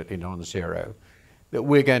definitely non-zero, that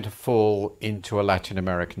we're going to fall into a Latin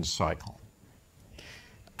American cycle.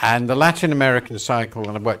 And the Latin American cycle,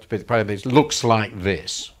 and I've worked with part of this, looks like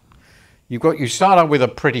this. You start out with a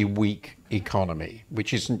pretty weak economy,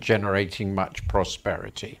 which isn't generating much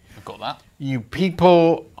prosperity. I've got that.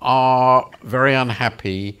 People are very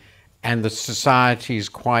unhappy, and the society is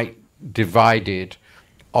quite divided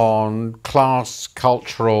on class,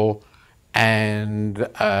 cultural, and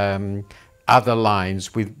other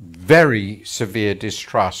lines, with very severe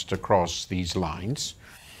distrust across these lines.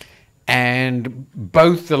 And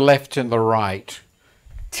both the left and the right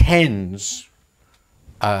tends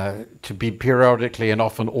to be periodically and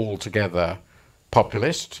often altogether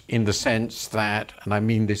populist, in the sense that, and I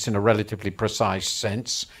mean this in a relatively precise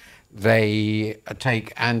sense, they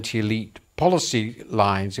take anti-elite policy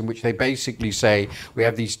lines in which they basically say, we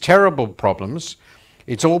have these terrible problems,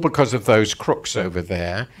 it's all because of those crooks over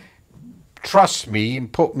there, trust me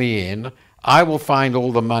and put me in, I will find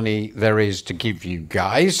all the money there is to give you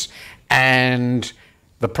guys, and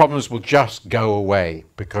the problems will just go away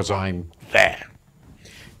because I'm there.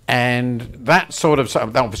 And that sort of,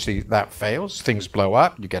 obviously that fails, things blow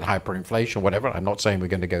up, you get hyperinflation, whatever, I'm not saying we're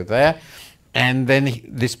going to go there. And then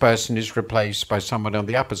this person is replaced by someone on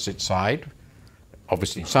the opposite side,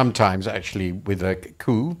 obviously sometimes actually with a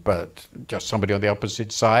coup, but just somebody on the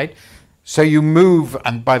opposite side. So you move,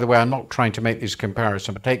 and by the way, I'm not trying to make this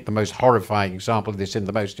comparison, but take the most horrifying example of this in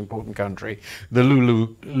the most important country, the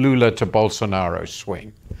Lula to Bolsonaro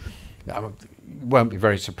swing. You won't be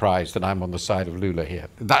very surprised that I'm on the side of Lula here.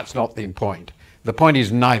 That's not the point. The point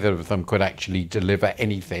is neither of them could actually deliver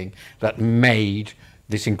anything that made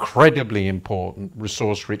this incredibly important,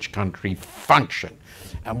 resource-rich country function.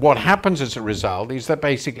 And what happens as a result is that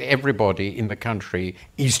basically everybody in the country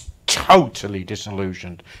is totally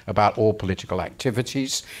disillusioned about all political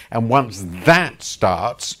activities. And once that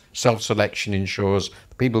starts, self-selection ensures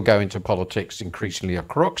people go into politics increasingly are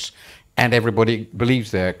crooks, and everybody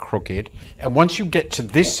believes they're crooked. And once you get to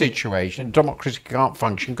this situation, democracy can't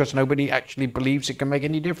function because nobody actually believes it can make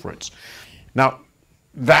any difference. Now,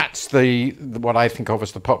 that's what I think of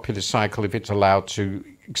as the populist cycle if it's allowed to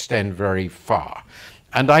extend very far.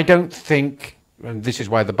 And I don't think, and this is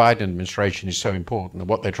why the Biden administration is so important, and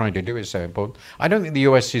what they're trying to do is so important, I don't think the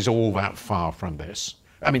US is all that far from this.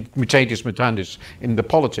 I mean, mutatis mutandis, in the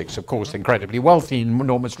politics, of course, incredibly wealthy,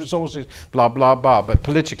 enormous resources, blah, blah, blah, but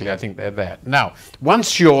politically I think they're there. Now,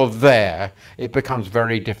 once you're there, it becomes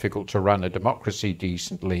very difficult to run a democracy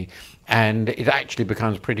decently, and it actually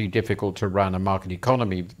becomes pretty difficult to run a market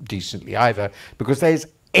economy decently either, because there's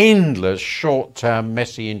endless short-term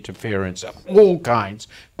messy interference of all kinds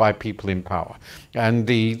by people in power. And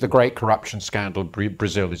the great corruption scandal,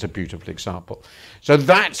 Brazil, is a beautiful example. So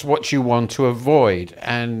that's what you want to avoid.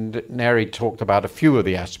 And Neri talked about a few of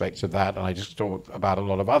the aspects of that, and I just talked about a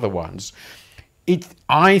lot of other ones.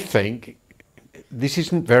 I think this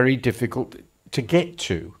isn't very difficult to get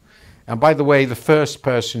to. And by the way, the first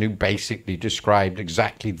person who basically described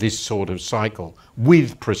exactly this sort of cycle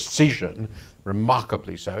with precision,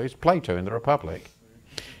 remarkably so, is Plato in the Republic.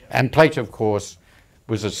 And Plato, of course,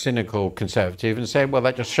 was a cynical conservative and said, well,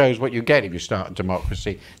 that just shows what you get if you start a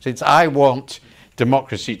democracy. Since I want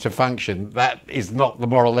democracy to function, that is not the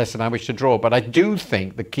moral lesson I wish to draw. But I do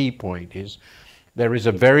think the key point is there is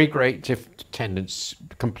a very great tendency,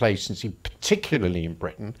 complacency, particularly in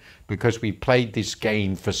Britain, because we played this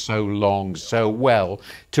game for so long, so well,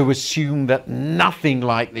 to assume that nothing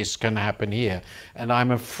like this can happen here. And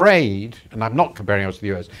I'm afraid, and I'm not comparing us to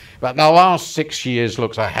the US, but the last 6 years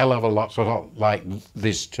looks a hell of a lot sort of like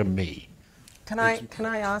this to me. Can I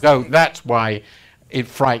ask? So that's why it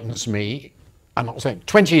frightens me. I'm not saying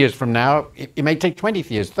 20 years from now, it may take 20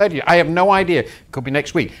 years, 30 years, I have no idea, it could be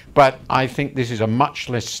next week. But I think this is a much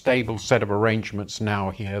less stable set of arrangements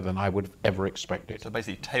now here than I would have ever expected. So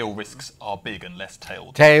basically tail risks are big and less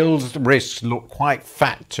tailed. Tails risks look quite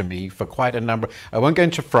fat to me for quite a number. I won't go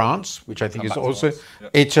into France, which I think is also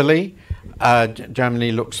Italy.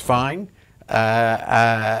 Germany looks fine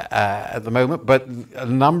at the moment, but a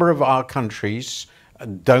number of our countries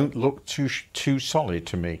don't look too solid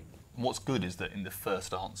to me. What's good is that in the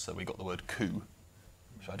first answer we got the word coup,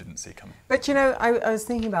 which I didn't see coming. But you know, I was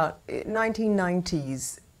thinking about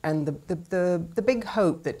 1990s and the big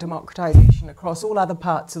hope that democratization across all other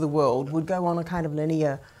parts of the world would go on a kind of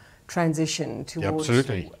linear transition towards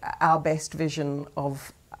absolutely. our best vision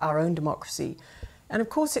of our own democracy. And of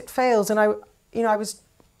course it fails. And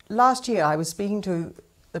last year I was speaking to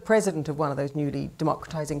the president of one of those newly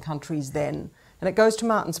democratizing countries then, and it goes to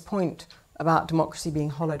Martin's point about democracy being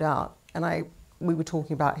hollowed out. And we were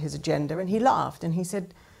talking about his agenda, and he laughed and he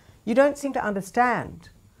said, "You don't seem to understand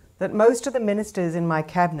that most of the ministers in my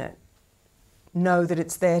cabinet know that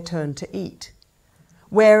it's their turn to eat.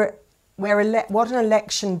 What an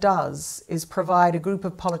election does is provide a group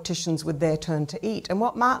of politicians with their turn to eat." And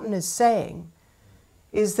what Martin is saying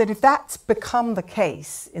is that if that's become the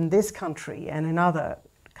case in this country and in other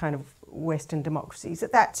kind of Western democracies,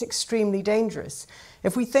 that's extremely dangerous.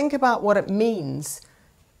 If we think about what it means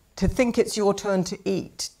to think it's your turn to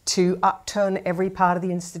eat, to upturn every part of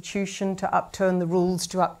the institution, to upturn the rules,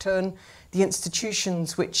 to upturn the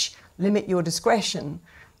institutions which limit your discretion,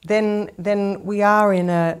 then we are in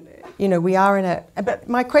a. But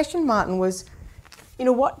my question, Martin, was,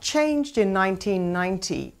 what changed in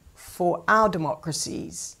 1990 for our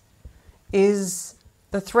democracies is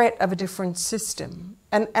the threat of a different system.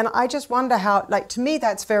 And I just wonder how, to me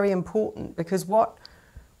that's very important, because what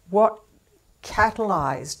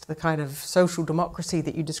catalyzed the kind of social democracy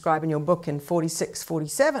that you describe in your book in 46,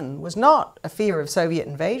 47 was not a fear of Soviet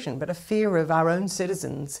invasion, but a fear of our own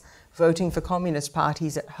citizens voting for communist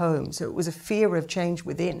parties at home. So it was a fear of change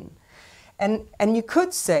within. And you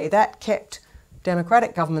could say that kept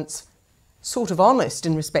democratic governments sort of honest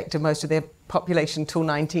in respect of most of their population till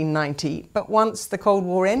 1990. But once the Cold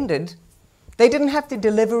War ended, they didn't have to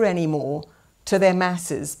deliver anymore to their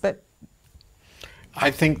masses. But I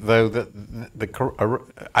think, though, that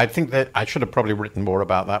I think that I should have probably written more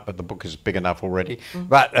about that, but the book is big enough already,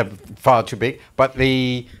 but far too big. But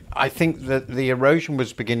I think that the erosion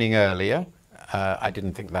was beginning earlier. I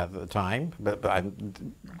didn't think that at the time, but I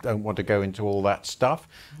don't want to go into all that stuff,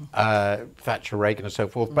 Thatcher, Reagan, and so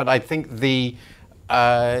forth. But I think it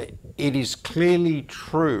is clearly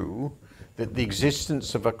true that the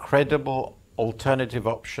existence of a credible alternative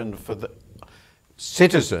option for the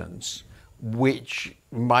citizens, which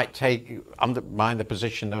might undermine the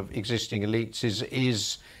position of existing elites,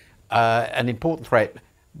 is an important threat.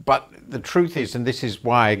 But the truth is, and this is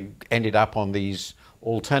why I ended up on these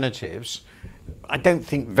alternatives, I don't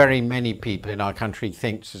think very many people in our country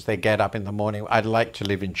think as they get up in the morning, I'd like to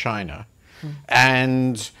live in China.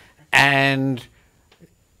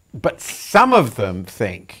 But some of them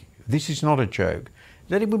think, this is not a joke,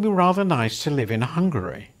 that it would be rather nice to live in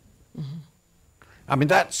Hungary. I mean,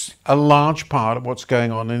 that's a large part of what's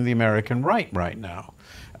going on in the American right now.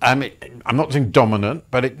 I'm not saying dominant,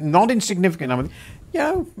 but not insignificant. I mean,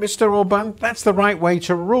 Mr. Orban, that's the right way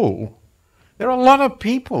to rule. There are a lot of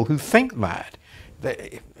people who think that.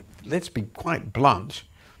 Let's be quite blunt.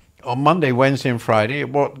 On Monday, Wednesday, and Friday,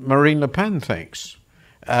 what Marine Le Pen thinks,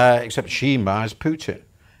 except she admires Putin,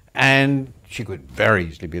 and she could very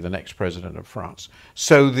easily be the next president of France.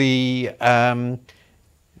 So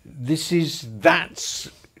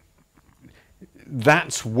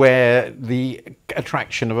that's where the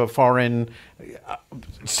attraction of a foreign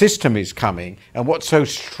system is coming. And what's so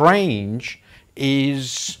strange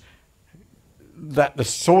is that the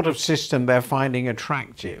sort of system they're finding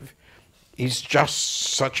attractive is just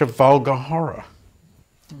such a vulgar horror.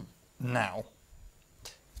 Now,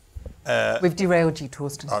 we've derailed you,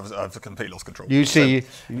 Torsten. I've completely lost control. You see,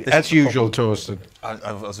 as usual, Torsten.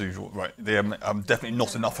 As usual, right. I'm definitely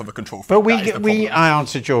not enough of a control. But I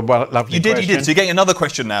answered your lovely question. You did. So you're getting another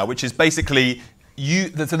question now, which is basically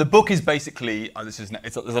so the book is basically there's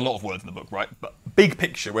a lot of words in the book, right? But big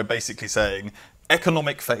picture, we're basically saying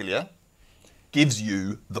economic failure gives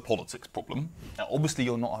you the politics problem. Now, obviously, I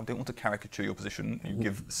don't want to caricature your position. You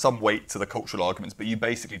give some weight to the cultural arguments, but you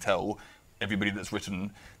basically tell everybody that's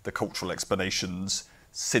written the cultural explanations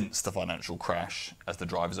since the financial crash as the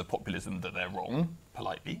drivers of populism that they're wrong,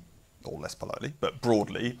 politely, or less politely, but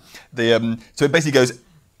broadly. So it basically goes,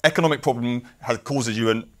 economic problem causes you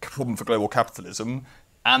a problem for global capitalism,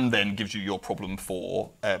 and then gives you your problem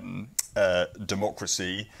for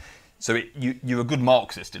democracy. So you're a good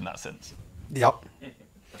Marxist in that sense. Yep.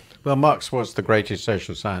 Well, Marx was the greatest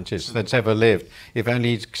social scientist that's ever lived, if only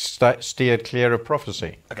he'd steered clear of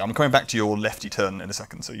prophecy. Okay, I'm coming back to your lefty turn in a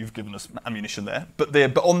second, so you've given us ammunition there. But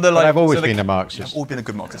I've always been a Marxist. I've always been a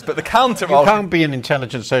good Marxist. But the counter You can't be an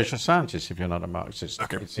intelligent social scientist if you're not a Marxist,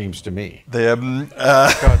 it seems to me. For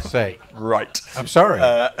God's sake. Right. I'm sorry.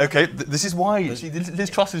 Okay, this is why, Liz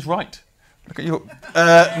Truss is right. Look at you.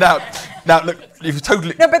 Now, look, you've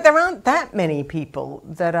totally... No, but there aren't that many people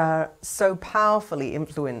that are so powerfully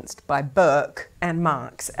influenced by Burke and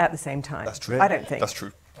Marx at the same time. That's true. I don't think. That's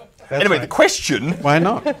true. Anyway, right. the question... Why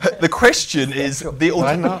not? The question is,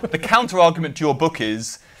 Why not? the counter-argument to your book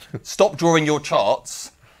is, stop drawing your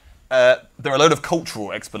charts. There are a load of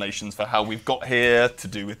cultural explanations for how we've got here, to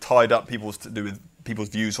do with people's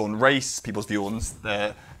views on race, people's view on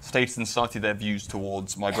their status in society, their views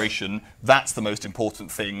towards migration. That's the most important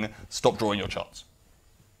thing. Stop drawing your charts.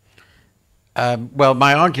 Well,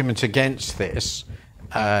 my argument against this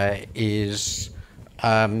is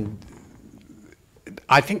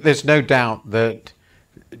I think there's no doubt that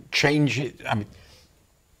change. I mean,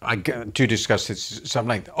 I do discuss this at some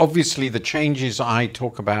length. Obviously, the changes I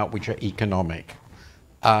talk about, which are economic,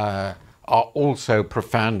 are also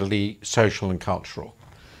profoundly social and cultural.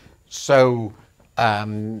 So,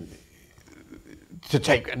 to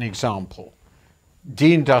take an example,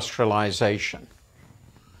 deindustrialization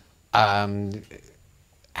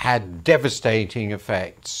had devastating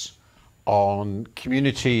effects on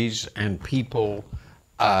communities and people.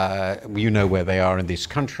 You know where they are in this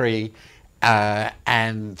country,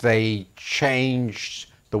 and they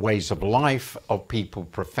changed the ways of life of people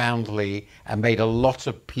profoundly and made a lot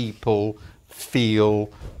of people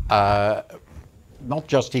feel not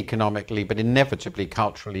just economically but inevitably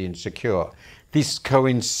culturally insecure. This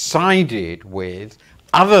coincided with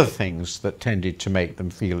other things that tended to make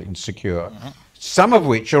them feel insecure, some of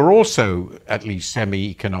which are also at least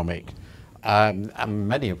semi-economic, and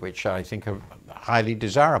many of which I think are highly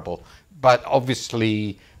desirable. But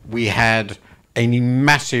obviously we had a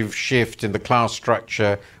massive shift in the class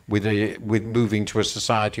structure with moving to a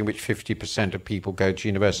society in which 50% of people go to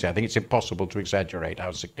university. I think it's impossible to exaggerate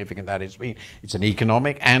how significant that has been. It's an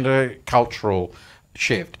economic and a cultural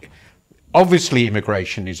shift. Obviously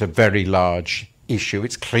immigration is a very large issue.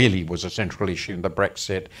 It clearly was a central issue in the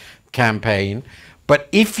Brexit campaign. But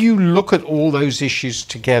if you look at all those issues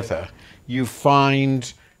together, you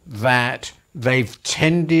find that they've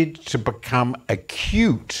tended to become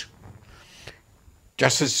acute,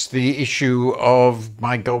 just as the issue of,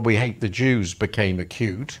 my God, we hate the Jews became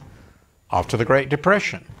acute after the Great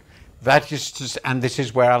Depression. That is, and this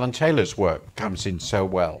is where Alan Taylor's work comes in so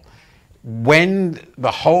well. When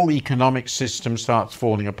the whole economic system starts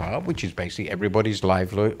falling apart, which is basically everybody's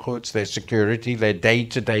livelihoods, their security, their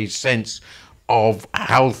day-to-day sense of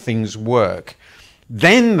how things work,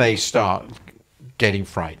 then they start getting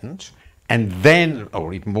frightened, and then,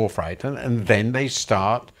 or even more frightened, and then they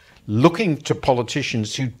start looking to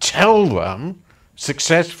politicians who tell them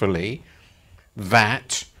successfully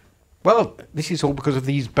that, well, this is all because of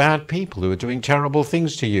these bad people who are doing terrible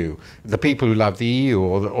things to you, the people who love the EU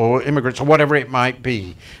or immigrants or whatever it might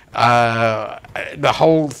be, the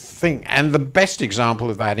whole thing. And the best example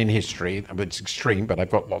of that in history, it's extreme, but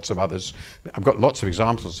I've got lots of others. I've got lots of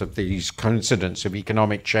examples of these coincidence of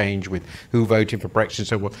economic change with who voted for Brexit and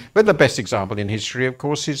so forth. But the best example in history, of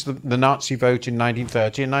course, is the Nazi vote in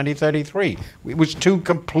 1930 and 1933. It was two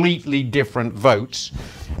completely different votes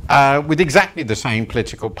with exactly the same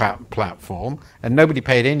political platform, and nobody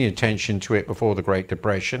paid any attention to it before the Great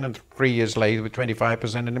Depression, and 3 years later, with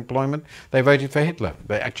 25% unemployment, they voted for Hitler.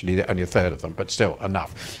 Actually, only a third of them, but still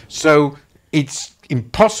enough. So it's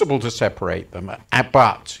impossible to separate them,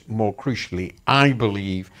 but more crucially, I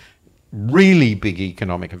believe really big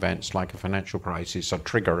economic events like a financial crisis are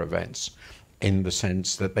trigger events in the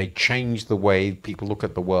sense that they change the way people look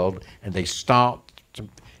at the world, and they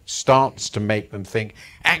starts to make them think,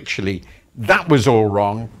 actually, that was all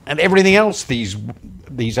wrong, and everything else these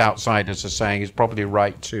outsiders are saying is probably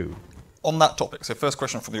right too. On that topic, so first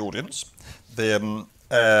question from the audience,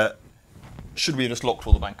 should we have just locked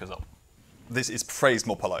all the bankers up? This is phrased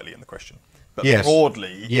more politely in the question, but yes.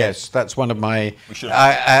 Broadly... Yes, that's one of my...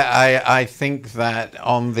 I think that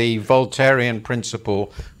on the Voltairean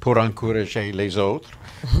principle, pour encourager les autres,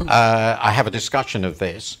 I have a discussion of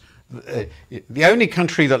this. The only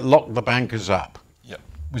country that locked the bankers up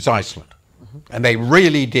was Iceland. And they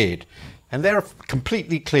really did. And they're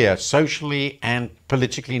completely clear, socially and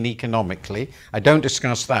politically and economically. I don't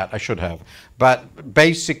discuss that, I should have. But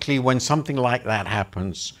basically, when something like that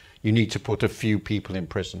happens, you need to put a few people in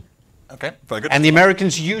prison. Okay, very good. And the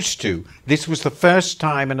Americans used to. This was the first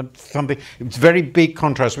time, and something, it was a very big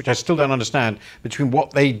contrast, which I still don't understand, between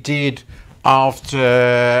what they did after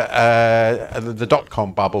the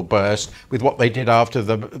dot-com bubble burst with what they did after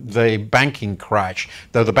the banking crash,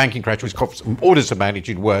 though the banking crash was orders of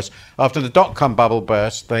magnitude worse. After the dot-com bubble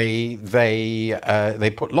burst, they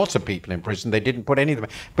put lots of people in prison. They didn't put any of them,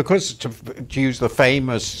 because to use the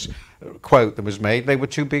famous quote that was made, they were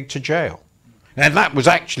too big to jail. And that was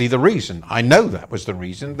actually the reason. I know that was the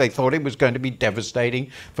reason. They thought it was going to be devastating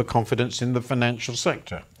for confidence in the financial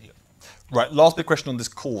sector. Right, last big question on this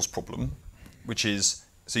cause problem, which is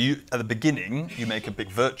So you, at the beginning, you make a big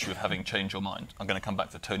virtue of having changed your mind. I'm going to come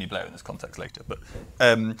back to Tony Blair in this context later, but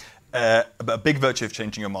a big virtue of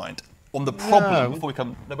changing your mind. On the problem, before we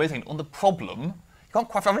come, no, wait a second. On the problem, you can't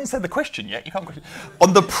quite. I haven't said the question yet. You can't.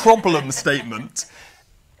 On the problem statement,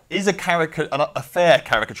 is a fair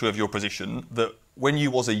caricature of your position that when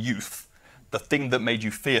you was a youth, the thing that made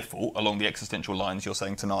you fearful along the existential lines you're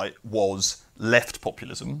saying tonight was left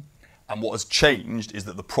populism, and what has changed is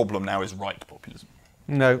that the problem now is right populism.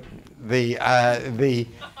 No,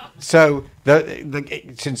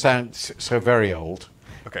 since I'm so very old,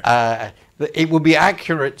 okay. It would be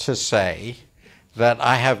accurate to say that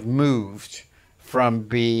I have moved from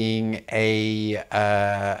being a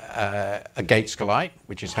Gaitskellite,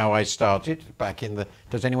 which is how I started back in the...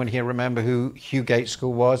 Does anyone here remember who Hugh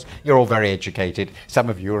Gaitskell was? You're all very educated. Some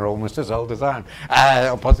of you are almost as old as I am,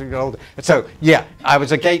 or possibly older. So, yeah, I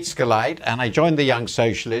was a Gaitskellite, and I joined the Young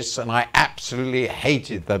Socialists, and I absolutely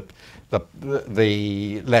hated the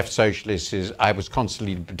left socialists I was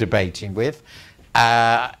constantly debating with.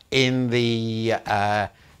 In the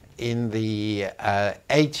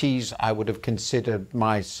 80s, I would have considered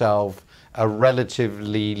myself a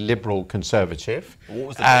relatively liberal conservative, what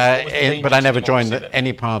was but I never joined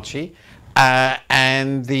any party. But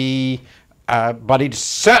it's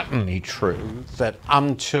certainly true that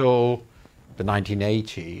until the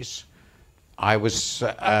 1980s, I was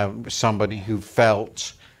somebody who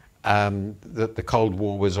felt that the Cold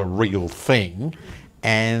War was a real thing,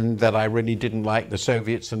 and that I really didn't like the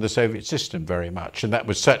Soviets and the Soviet system very much. And that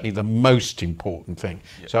was certainly the most important thing.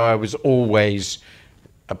 Yeah. So I was always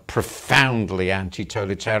a profoundly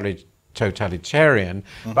anti-totalitarian,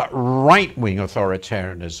 but right-wing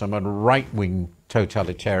authoritarianism and right-wing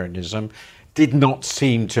totalitarianism did not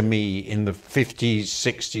seem to me in the 50s,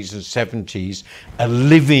 60s and 70s a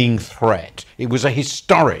living threat. It was a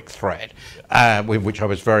historic threat, with which I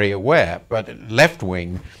was very aware, but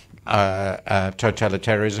left-wing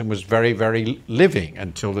totalitarianism was very, very living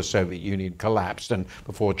until the Soviet Union collapsed and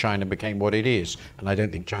before China became what it is. And I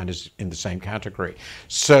don't think China's in the same category.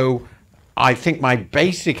 So I think my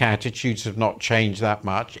basic attitudes have not changed that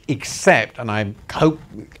much, except, and I hope,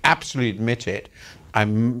 absolutely admit it,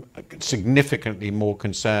 I'm significantly more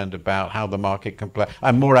concerned about how the market can play.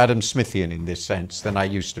 I'm more Adam Smithian in this sense than I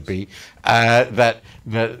used to be. That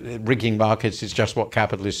rigging markets is just what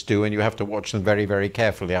capitalists do, and you have to watch them very, very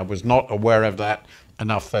carefully. I was not aware of that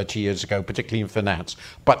enough 30 years ago, particularly in finance,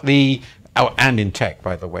 and in tech,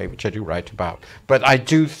 by the way, which I do write about. But I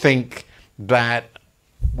do think that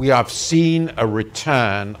we have seen a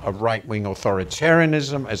return of right-wing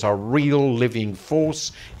authoritarianism as a real living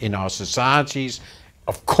force in our societies.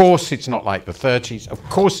 Of course, it's not like the 30s. Of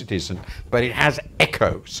course it isn't. But it has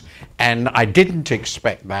echoes. And I didn't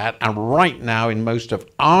expect that. And right now, in most of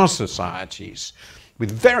our societies,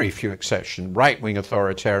 with very few exceptions, right-wing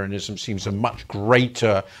authoritarianism seems a much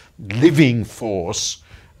greater living force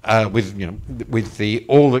with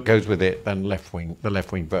all that goes with it than the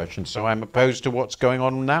left-wing version. So I'm opposed to what's going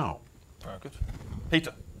on now. Very good.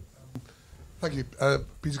 Peter. Thank you.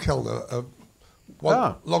 Peter Kellner.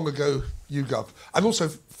 Long ago, YouGov, and also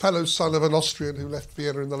fellow son of an Austrian who left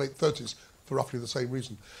Vienna in the late 30s for roughly the same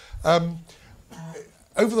reason. Over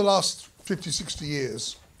the last 50, 60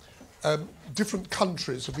 years, different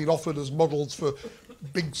countries have been offered as models for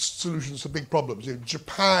big solutions to big problems. You know,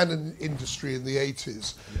 Japan and industry in the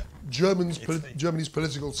 80s, Germany's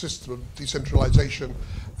political system of decentralization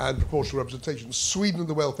and proportional representation, Sweden and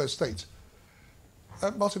the welfare state.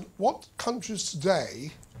 Martin, what countries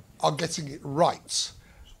today are getting it right?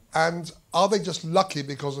 And are they just lucky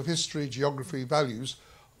because of history, geography, values,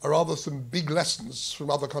 or are there some big lessons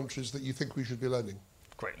from other countries that you think we should be learning?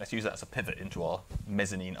 Great, let's use that as a pivot into our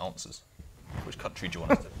mezzanine answers. Which country do you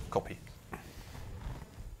want us to copy?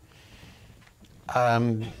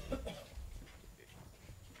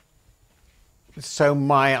 So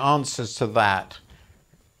my answers to that,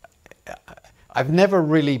 I've never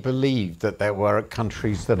really believed that there were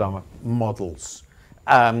countries that are models.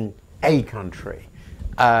 A country,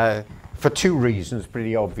 for two reasons,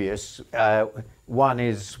 pretty obvious. One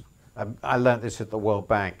is, I learned this at the World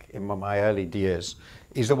Bank in my early years,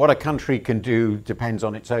 is that what a country can do depends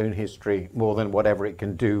on its own history more than whatever it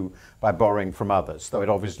can do by borrowing from others, though it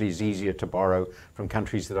obviously is easier to borrow from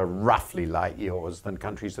countries that are roughly like yours than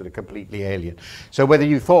countries that are completely alien. So whether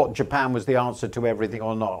you thought Japan was the answer to everything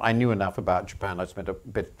or not, I knew enough about Japan, I spent a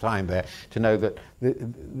bit of time there, to know that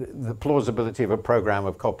the plausibility of a program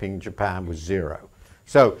of copying Japan was zero.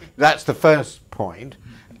 So that's the first point.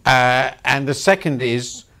 And the second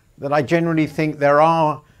is that I generally think there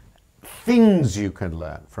are things you can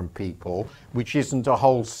learn from people which isn't a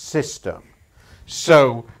whole system.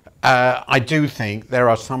 So I do think there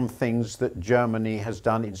are some things that Germany has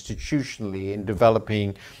done institutionally in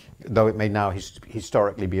developing, though it may now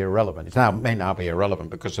historically be irrelevant. It may now be irrelevant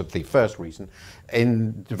because of the first reason,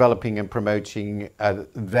 in developing and promoting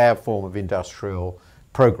their form of industrial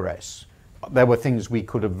progress. There were things we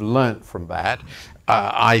could have learnt from that.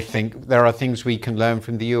 I think there are things we can learn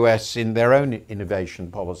from the US in their own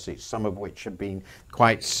innovation policies, some of which have been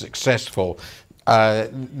quite successful.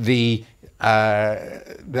 There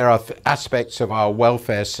are aspects of our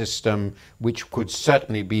welfare system which could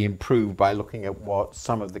certainly be improved by looking at what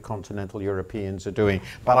some of the continental Europeans are doing,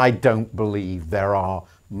 but I don't believe there are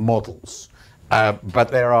models. But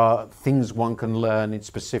there are things one can learn in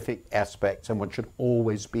specific aspects, and one should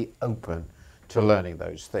always be open to learning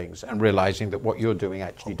those things and realizing that what you're doing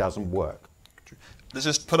actually doesn't work. Let's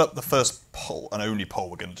just put up the first poll, and only poll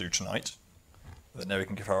we're going to do tonight. Then now we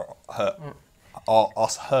can give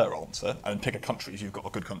ask her answer and pick a country if you've got a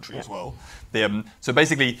good country as well. So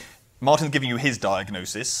basically, Martin's giving you his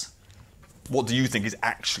diagnosis. What do you think is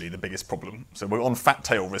actually the biggest problem? So we're on fat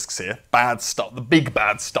tail risks here. Bad stuff, the big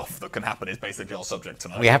bad stuff that can happen is basically our subject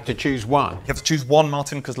tonight. We have to choose one. You have to choose one,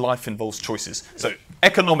 Martin, because life involves choices. So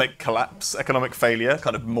economic collapse, economic failure,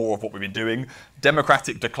 kind of more of what we've been doing.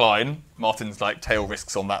 Democratic decline, Martin's like tail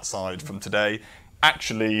risks on that side from today.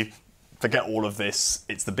 Actually, forget all of this.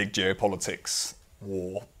 It's the big geopolitics,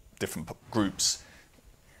 war, different groups,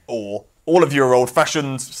 or all of you are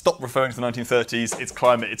old-fashioned, stop referring to the 1930s, it's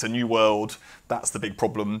climate, it's a new world, that's the big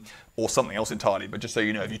problem, or something else entirely. But just so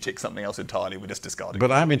you know, if you tick something else entirely, we're just discarding.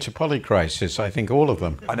 But I'm into polycrisis, I think all of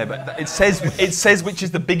them. I know, but it says which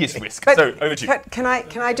is the biggest risk. But so, over to you. Can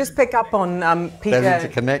I just pick up on Peter? They're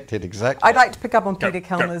interconnected, exactly. I'd like to pick up on Peter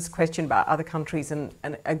Kellner's question about other countries and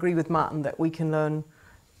agree with Martin that we can learn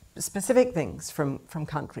specific things from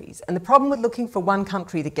countries. And the problem with looking for one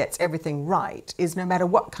country that gets everything right is no matter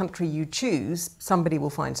what country you choose, somebody will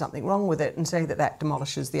find something wrong with it and say that that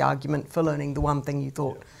demolishes the argument for learning the one thing you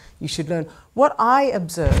thought you should learn. What I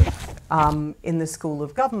observe in the School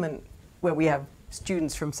of Government, where we have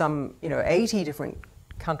students from some 80 different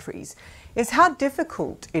countries, is how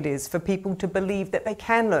difficult it is for people to believe that they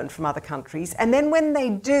can learn from other countries. And then when they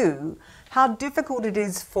do, how difficult it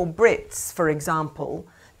is for Brits, for example,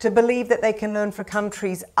 to believe that they can learn from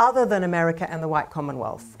countries other than America and the white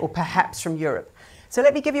Commonwealth, or perhaps from Europe. So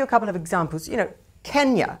let me give you a couple of examples.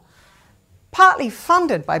 Kenya, partly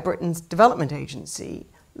funded by Britain's development agency,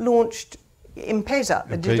 launched M-Pesa,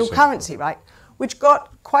 the digital currency, right, which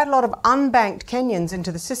got quite a lot of unbanked Kenyans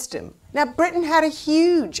into the system. Now, Britain had a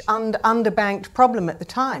huge underbanked problem at the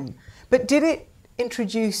time, but did it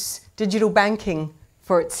introduce digital banking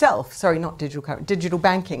for itself? Sorry, not digital currency, digital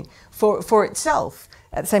banking for itself?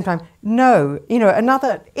 At the same time, no.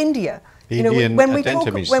 Another India. The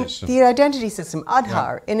the identity system,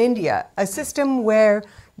 Aadhaar, in India, a system where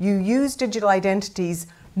you use digital identities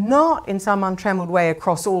not in some untrammeled way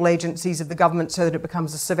across all agencies of the government so that it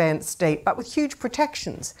becomes a surveillance state, but with huge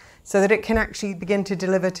protections so that it can actually begin to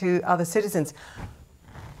deliver to other citizens.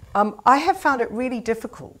 I have found it really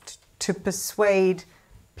difficult to persuade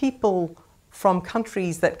people from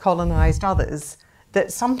countries that colonized others that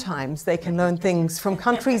sometimes they can learn things from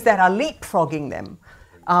countries that are leapfrogging them.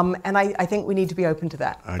 And I think we need to be open to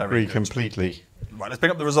that. I agree completely. Right, let's bring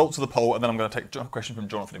up the results of the poll, and then I'm going to take a question from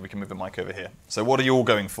Jonathan, if we can move the mic over here. So what are you all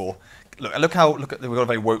going for? Look, we've got a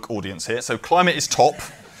very woke audience here. So climate is top.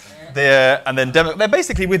 And then they're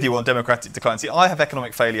basically with you on democratic decline. See, I have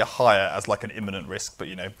economic failure higher as like an imminent risk, but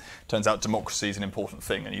turns out democracy is an important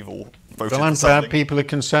thing, and you've all voted Well, I'm for something. glad people are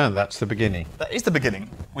concerned. That's the beginning. That is the beginning.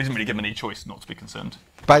 We didn't really give them any choice not to be concerned.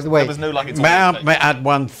 By the way, There was no, like, it's may on I add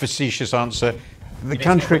one facetious answer? The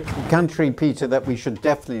country, Peter, that we should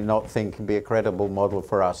definitely not think can be a credible model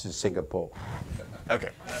for us is Singapore.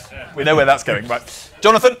 Okay, we know where that's going. Right,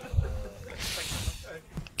 Jonathan.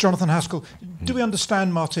 Jonathan Haskell, do we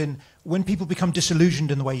understand, Martin, when people become disillusioned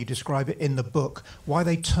in the way you describe it in the book, why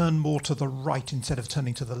they turn more to the right instead of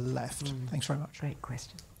turning to the left? Thanks very much. Great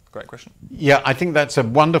question. Great question. Yeah, I think that's a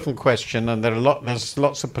wonderful question, and there's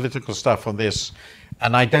lots of political stuff on this,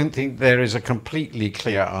 and I don't think there is a completely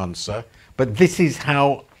clear answer, but this is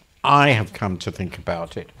how I have come to think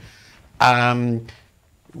about it,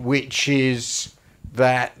 which is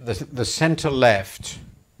that the centre-left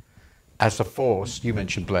as a force, you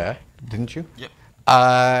mentioned Blair, didn't you?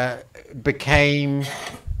 Yep. Became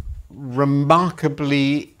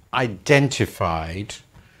remarkably identified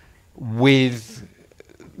with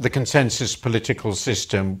the consensus political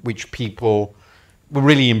system, which people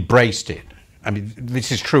really embraced it. I mean,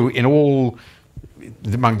 this is true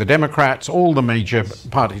among the Democrats, all the major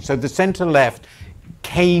parties. So the centre-left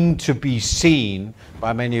came to be seen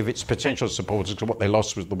by many of its potential supporters, because what they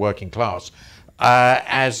lost was the working class,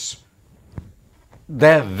 as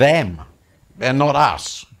they're them, they're not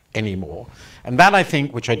us anymore. And that, I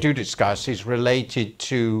think, which I do discuss, is related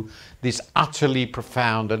to this utterly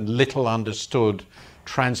profound and little understood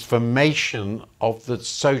transformation of the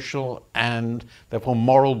social and therefore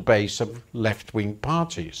moral base of left-wing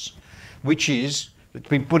parties, which is,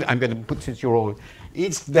 I'm going to put this your all,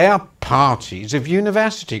 they're parties of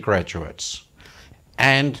university graduates.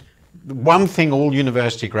 And one thing all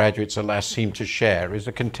university graduates, alas, seem to share is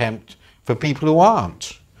a contempt for people who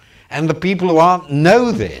aren't. And the people who aren't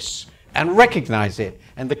know this and recognize it.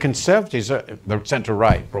 And the Conservatives, the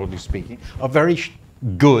centre-right, broadly speaking, are very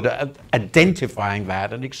good at identifying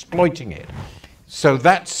that and exploiting it. So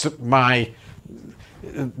that's my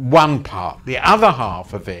one part. The other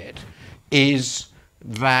half of it is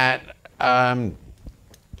that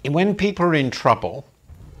when people are in trouble,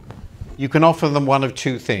 you can offer them one of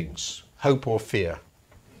two things, hope or fear.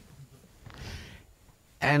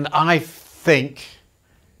 And I think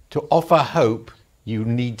to offer hope, you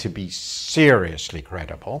need to be seriously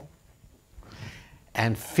credible,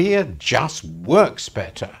 and fear just works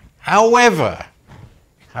better. However,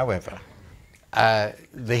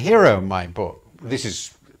 the hero of my book, this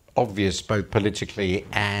is obvious both politically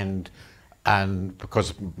and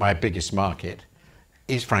because of my biggest market,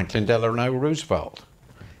 is Franklin Delano Roosevelt.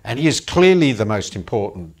 And he is clearly the most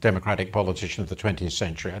important democratic politician of the 20th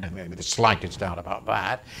century. I don't think the slightest doubt about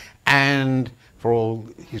that. And for all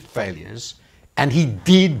his failures. And he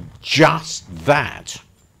did just that.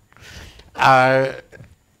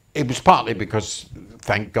 It was partly because,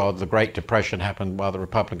 thank God, the Great Depression happened while the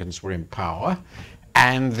Republicans were in power,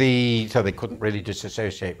 and so they couldn't really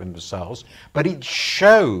disassociate with themselves. But it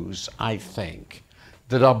shows, I think,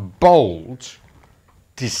 that a bold,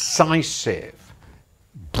 decisive,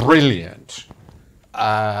 brilliant,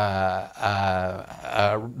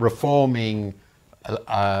 reforming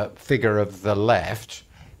figure of the left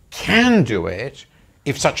can do it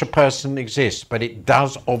if such a person exists, but it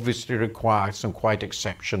does obviously require some quite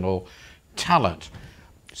exceptional talent.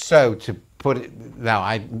 So to put it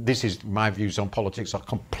now, this is my views on politics are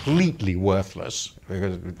completely worthless,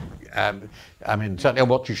 because I mean certainly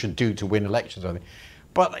what you should do to win elections, I think.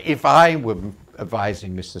 But if I were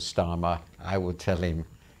advising Mr. Starmer, I would tell him,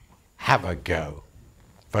 have a go,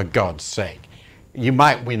 for God's sake. You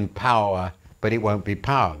might win power, but it won't be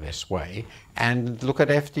power this way. And look at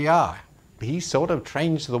FDR. He sort of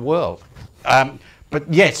changed the world. But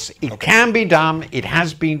yes, it can be done, it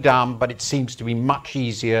has been done, but it seems to be much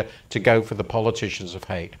easier to go for the politicians of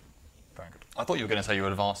hate. Very good. I thought you were going to say your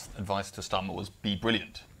advice to Starmer was be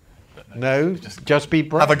brilliant. No, just be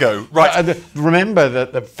brave. Have a go. Right. Remember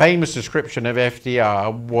that the famous description of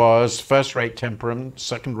FDR was first-rate temperament,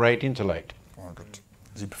 second-rate intellect. Oh, good.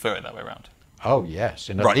 Does he prefer it that way around? Oh, yes.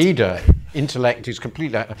 In a leader, intellect is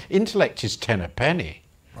completely... Intellect is 10 a penny.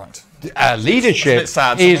 Right. Leadership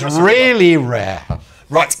is really rare.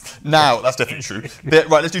 Right. Now, that's definitely true.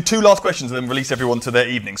 Right, let's do two last questions and then release everyone to their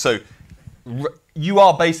evening. So, you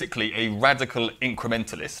are basically a radical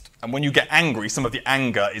incrementalist. And when you get angry, some of the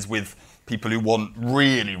anger is with people who want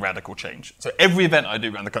really radical change. So every event I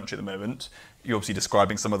do around the country at the moment, you're obviously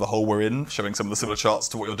describing some of the hole we're in, showing some of the similar charts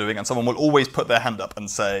to what you're doing, and someone will always put their hand up and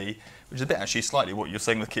say, which is a bit actually slightly what you're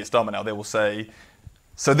saying with Keir Starmer now, they will say,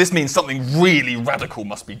 so this means something really radical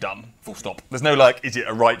must be done, full stop. There's no like, is it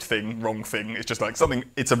a right thing, wrong thing? It's just like something,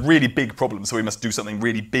 it's a really big problem, so we must do something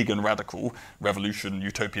really big and radical, revolution,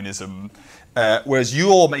 utopianism. Whereas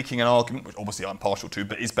you're making an argument, which obviously I'm partial to,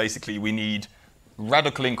 but is basically we need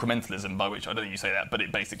radical incrementalism, by which, I don't think you say that, but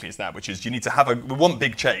it basically is that, which is you need to have we want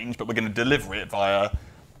big change, but we're going to deliver it via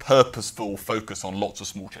purposeful focus on lots of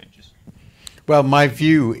small changes. Well, my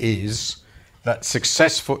view is that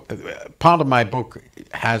part of my book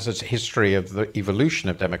has a history of the evolution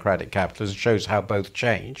of democratic capitalism, shows how both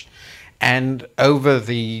changed. And over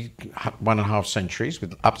the 1.5 centuries,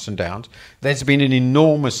 with ups and downs, there's been an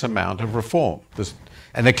enormous amount of reform.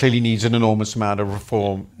 And there clearly needs an enormous amount of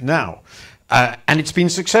reform now. And it's been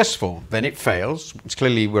successful. Then it fails. It's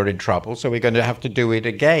clearly we're in trouble, so we're going to have to do it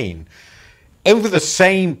again. Over the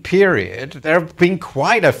same period, there have been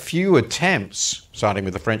quite a few attempts, starting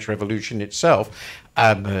with the French Revolution itself,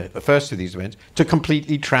 the first of these events, to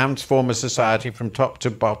completely transform a society from top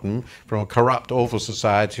to bottom, from a corrupt, awful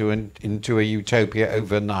society into a utopia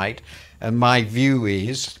overnight. And my view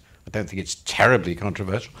is, I don't think it's terribly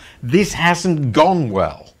controversial, this hasn't gone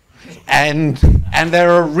well. And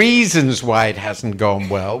there are reasons why it hasn't gone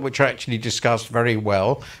well, which are actually discussed very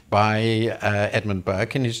well by Edmund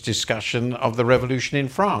Burke in his discussion of the revolution in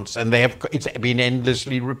France, and it's been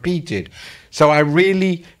endlessly repeated. So I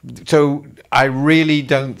really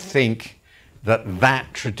don't think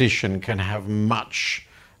that tradition can have much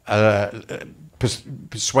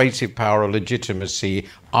persuasive power or legitimacy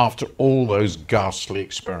after all those ghastly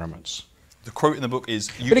experiments. The quote in the book is...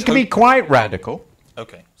 But it can be quite radical.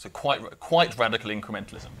 Okay, so quite radical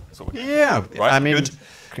incrementalism. Yeah, right? I mean,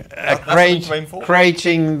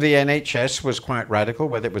 creating the NHS was quite radical.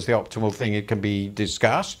 Whether it was the optimal thing, it can be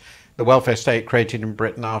discussed. The welfare state created in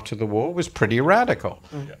Britain after the war was pretty radical.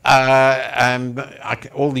 And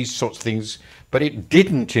all these sorts of things, but it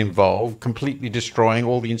didn't involve completely destroying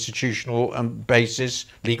all the institutional basis,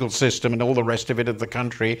 legal system, and all the rest of it of the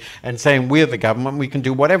country, and saying we're the government, we can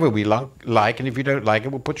do whatever we like, and if you don't like it,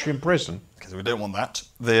 we'll put you in prison. Because we don't want that.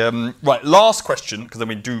 Right, last question, because then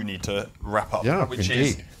we do need to wrap up. Yeah, which indeed.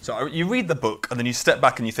 is, so you read the book, and then you step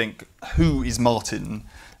back and you think, who is Martin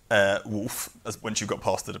Wolf, once you've got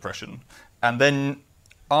past the depression? And then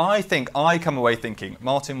I think I come away thinking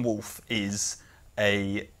Martin Wolf is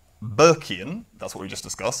a Burkean, that's what we just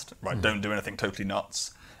discussed, right? Don't do anything totally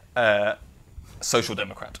nuts. Social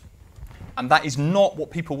democrat. And that is not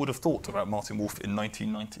what people would have thought about Martin Wolf in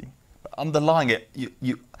 1990. But underlying it,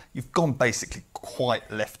 you've gone basically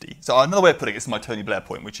quite lefty. So another way of putting it is my Tony Blair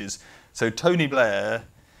point, which is, so Tony Blair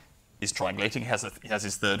is triangulating, he has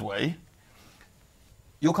his third way.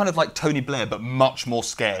 You're kind of like Tony Blair, but much more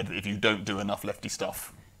scared that if you don't do enough lefty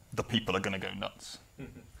stuff, the people are going to go nuts.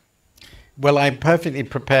 Well, I'm perfectly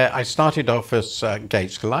prepared. I started off as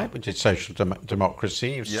Gateskalite, which is social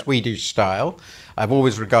democracy, Swedish style. I've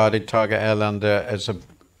always regarded Tage Erlander as an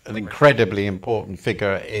incredibly important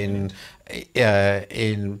figure in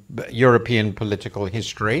European political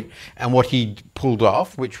history, and what he pulled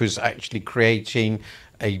off, which was actually creating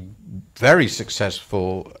a very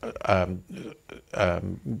successful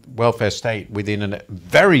welfare state within a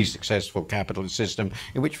very successful capitalist system,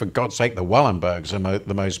 in which, for God's sake, the Wallenbergs are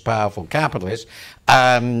the most powerful capitalists.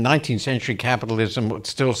 19th century capitalism would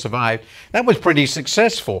still survive. That was pretty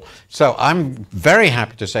successful. So I'm very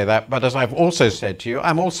happy to say that. But as I've also said to you,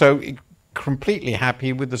 I'm also completely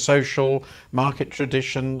happy with the social market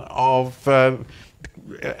tradition of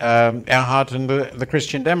Erhard and the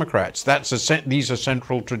Christian Democrats. These are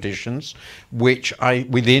central traditions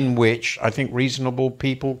within which I think reasonable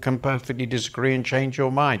people can perfectly disagree and change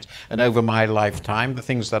your minds. And over my lifetime, the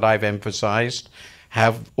things that I've emphasized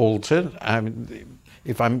have altered.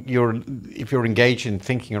 If you're engaged in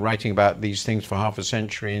thinking and writing about these things for half a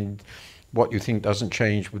century, and what you think doesn't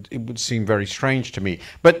change, it would seem very strange to me.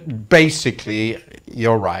 But basically,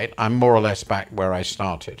 you're right. I'm more or less back where I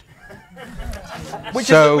started. Which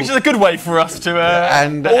is a good way for us to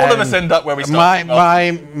all of us end up where we started.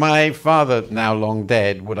 My father, now long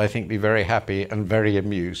dead, would, I think, be very happy and very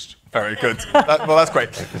amused. Very good. Well, that's great.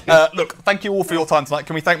 Look, thank you all for your time tonight.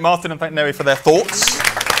 Can we thank Martin and thank Neri for their thoughts?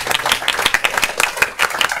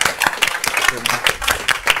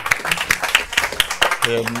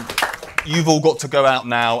 You've all got to go out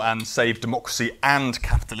now and save democracy and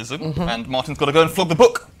capitalism. And Martin's got to go and flog the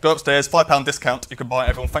book. Go upstairs, £5 discount. You can buy it,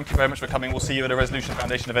 everyone. Thank you very much for coming. We'll see you at a Resolution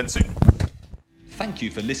Foundation event soon. Thank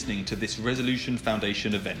you for listening to this Resolution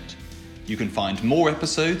Foundation event. You can find more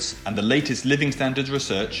episodes and the latest living standards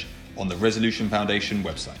research on the Resolution Foundation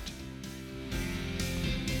website.